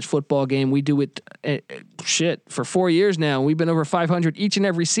and college football game. We do it for 4 years now. We've been over 500 each and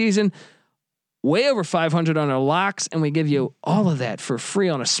every season, way over 500 on our locks, and we give you all of that for free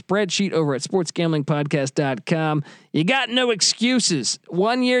on a spreadsheet over at sportsgamblingpodcast.com. You got no excuses.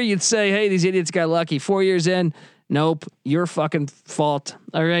 1 year you'd say, hey, these idiots got lucky. 4 years in, nope, your fucking fault.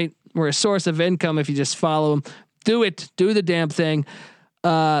 All right. We're a source of income if you just follow them. Do it. Do the damn thing.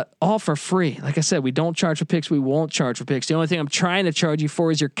 All for free. Like I said, we don't charge for picks. We won't charge for picks. The only thing I'm trying to charge you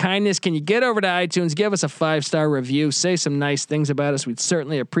for is your kindness. Can you get over to iTunes, give us a 5-star review, say some nice things about us? We'd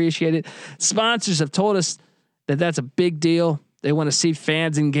certainly appreciate it. Sponsors have told us that that's a big deal. They want to see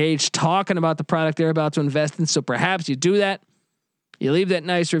fans engaged, talking about the product they're about to invest in. So perhaps you do that. You leave that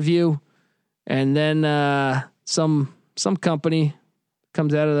nice review, and then some company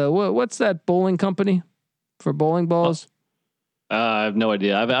comes out of the what's that bowling company for bowling balls? I have no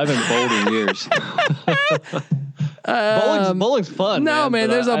idea. I've been bowled in years. Bowling's fun. No, man.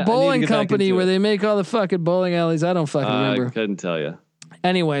 There's a bowling company where they make all the fucking bowling alleys. I don't fucking remember. I couldn't tell you.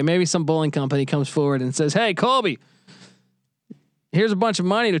 Anyway, maybe some bowling company comes forward and says, "Hey, Colby, here's a bunch of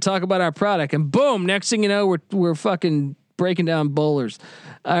money to talk about our product," and boom, next thing you know, we're fucking breaking down bowlers.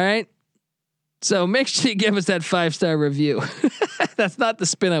 All right. So make sure you give us that 5-star review. That's not the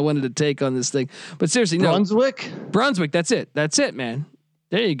spin I wanted to take on this thing, but seriously, Brunswick. That's it, man.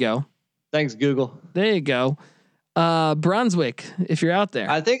 There you go. Thanks, Google. There you go. Brunswick, if you're out there.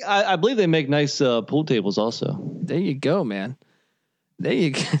 I believe they make nice pool tables also. There you go, man. There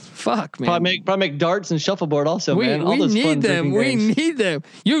you go. Fuck, man. Probably make darts and shuffleboard also, man. We need them. We need them.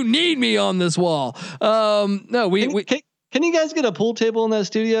 You need me on this wall. No, Can you guys get a pool table in that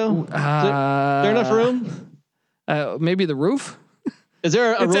studio? Is there enough room? Maybe the roof. Is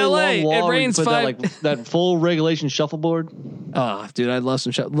there a really LA. long wall? It rains that full regulation shuffleboord. Oh, dude, I'd love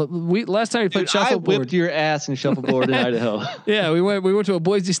some last time we played shuffleboard. I whipped your ass in shuffleboard in Idaho. Yeah, we went to a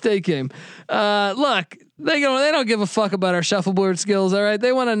Boise State game. Look, they don't give a fuck about our shuffleboard skills. All right,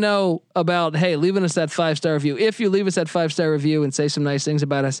 they want to know about leaving us that 5-star review. If you leave us that 5-star review and say some nice things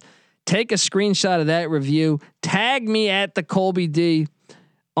about us, take a screenshot of that review, tag me at the Colby D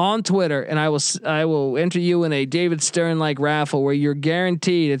on Twitter, and I will enter you in a David Stern like raffle where you're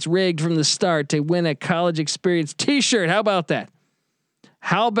guaranteed, it's rigged from the start, to win a college experience t-shirt. How about that?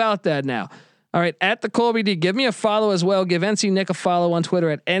 How about that now? All right, at the Colby D, give me a follow as well. Give NC Nick a follow on Twitter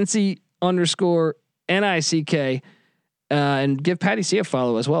at NC_NICK, and give Patty C a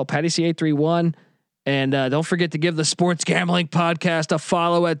follow as well. Patty C831. And don't forget to give the Sports Gambling Podcast a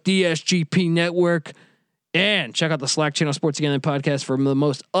follow at DSGP Network, and check out the Slack channel Sports Gambling Podcast for the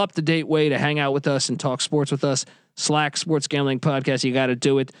most up-to-date way to hang out with us and talk sports with us. Slack Sports Gambling Podcast. You got to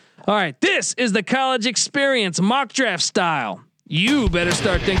do it. All right. This is the college experience, mock draft style. You better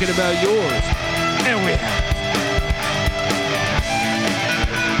start thinking about yours. And we have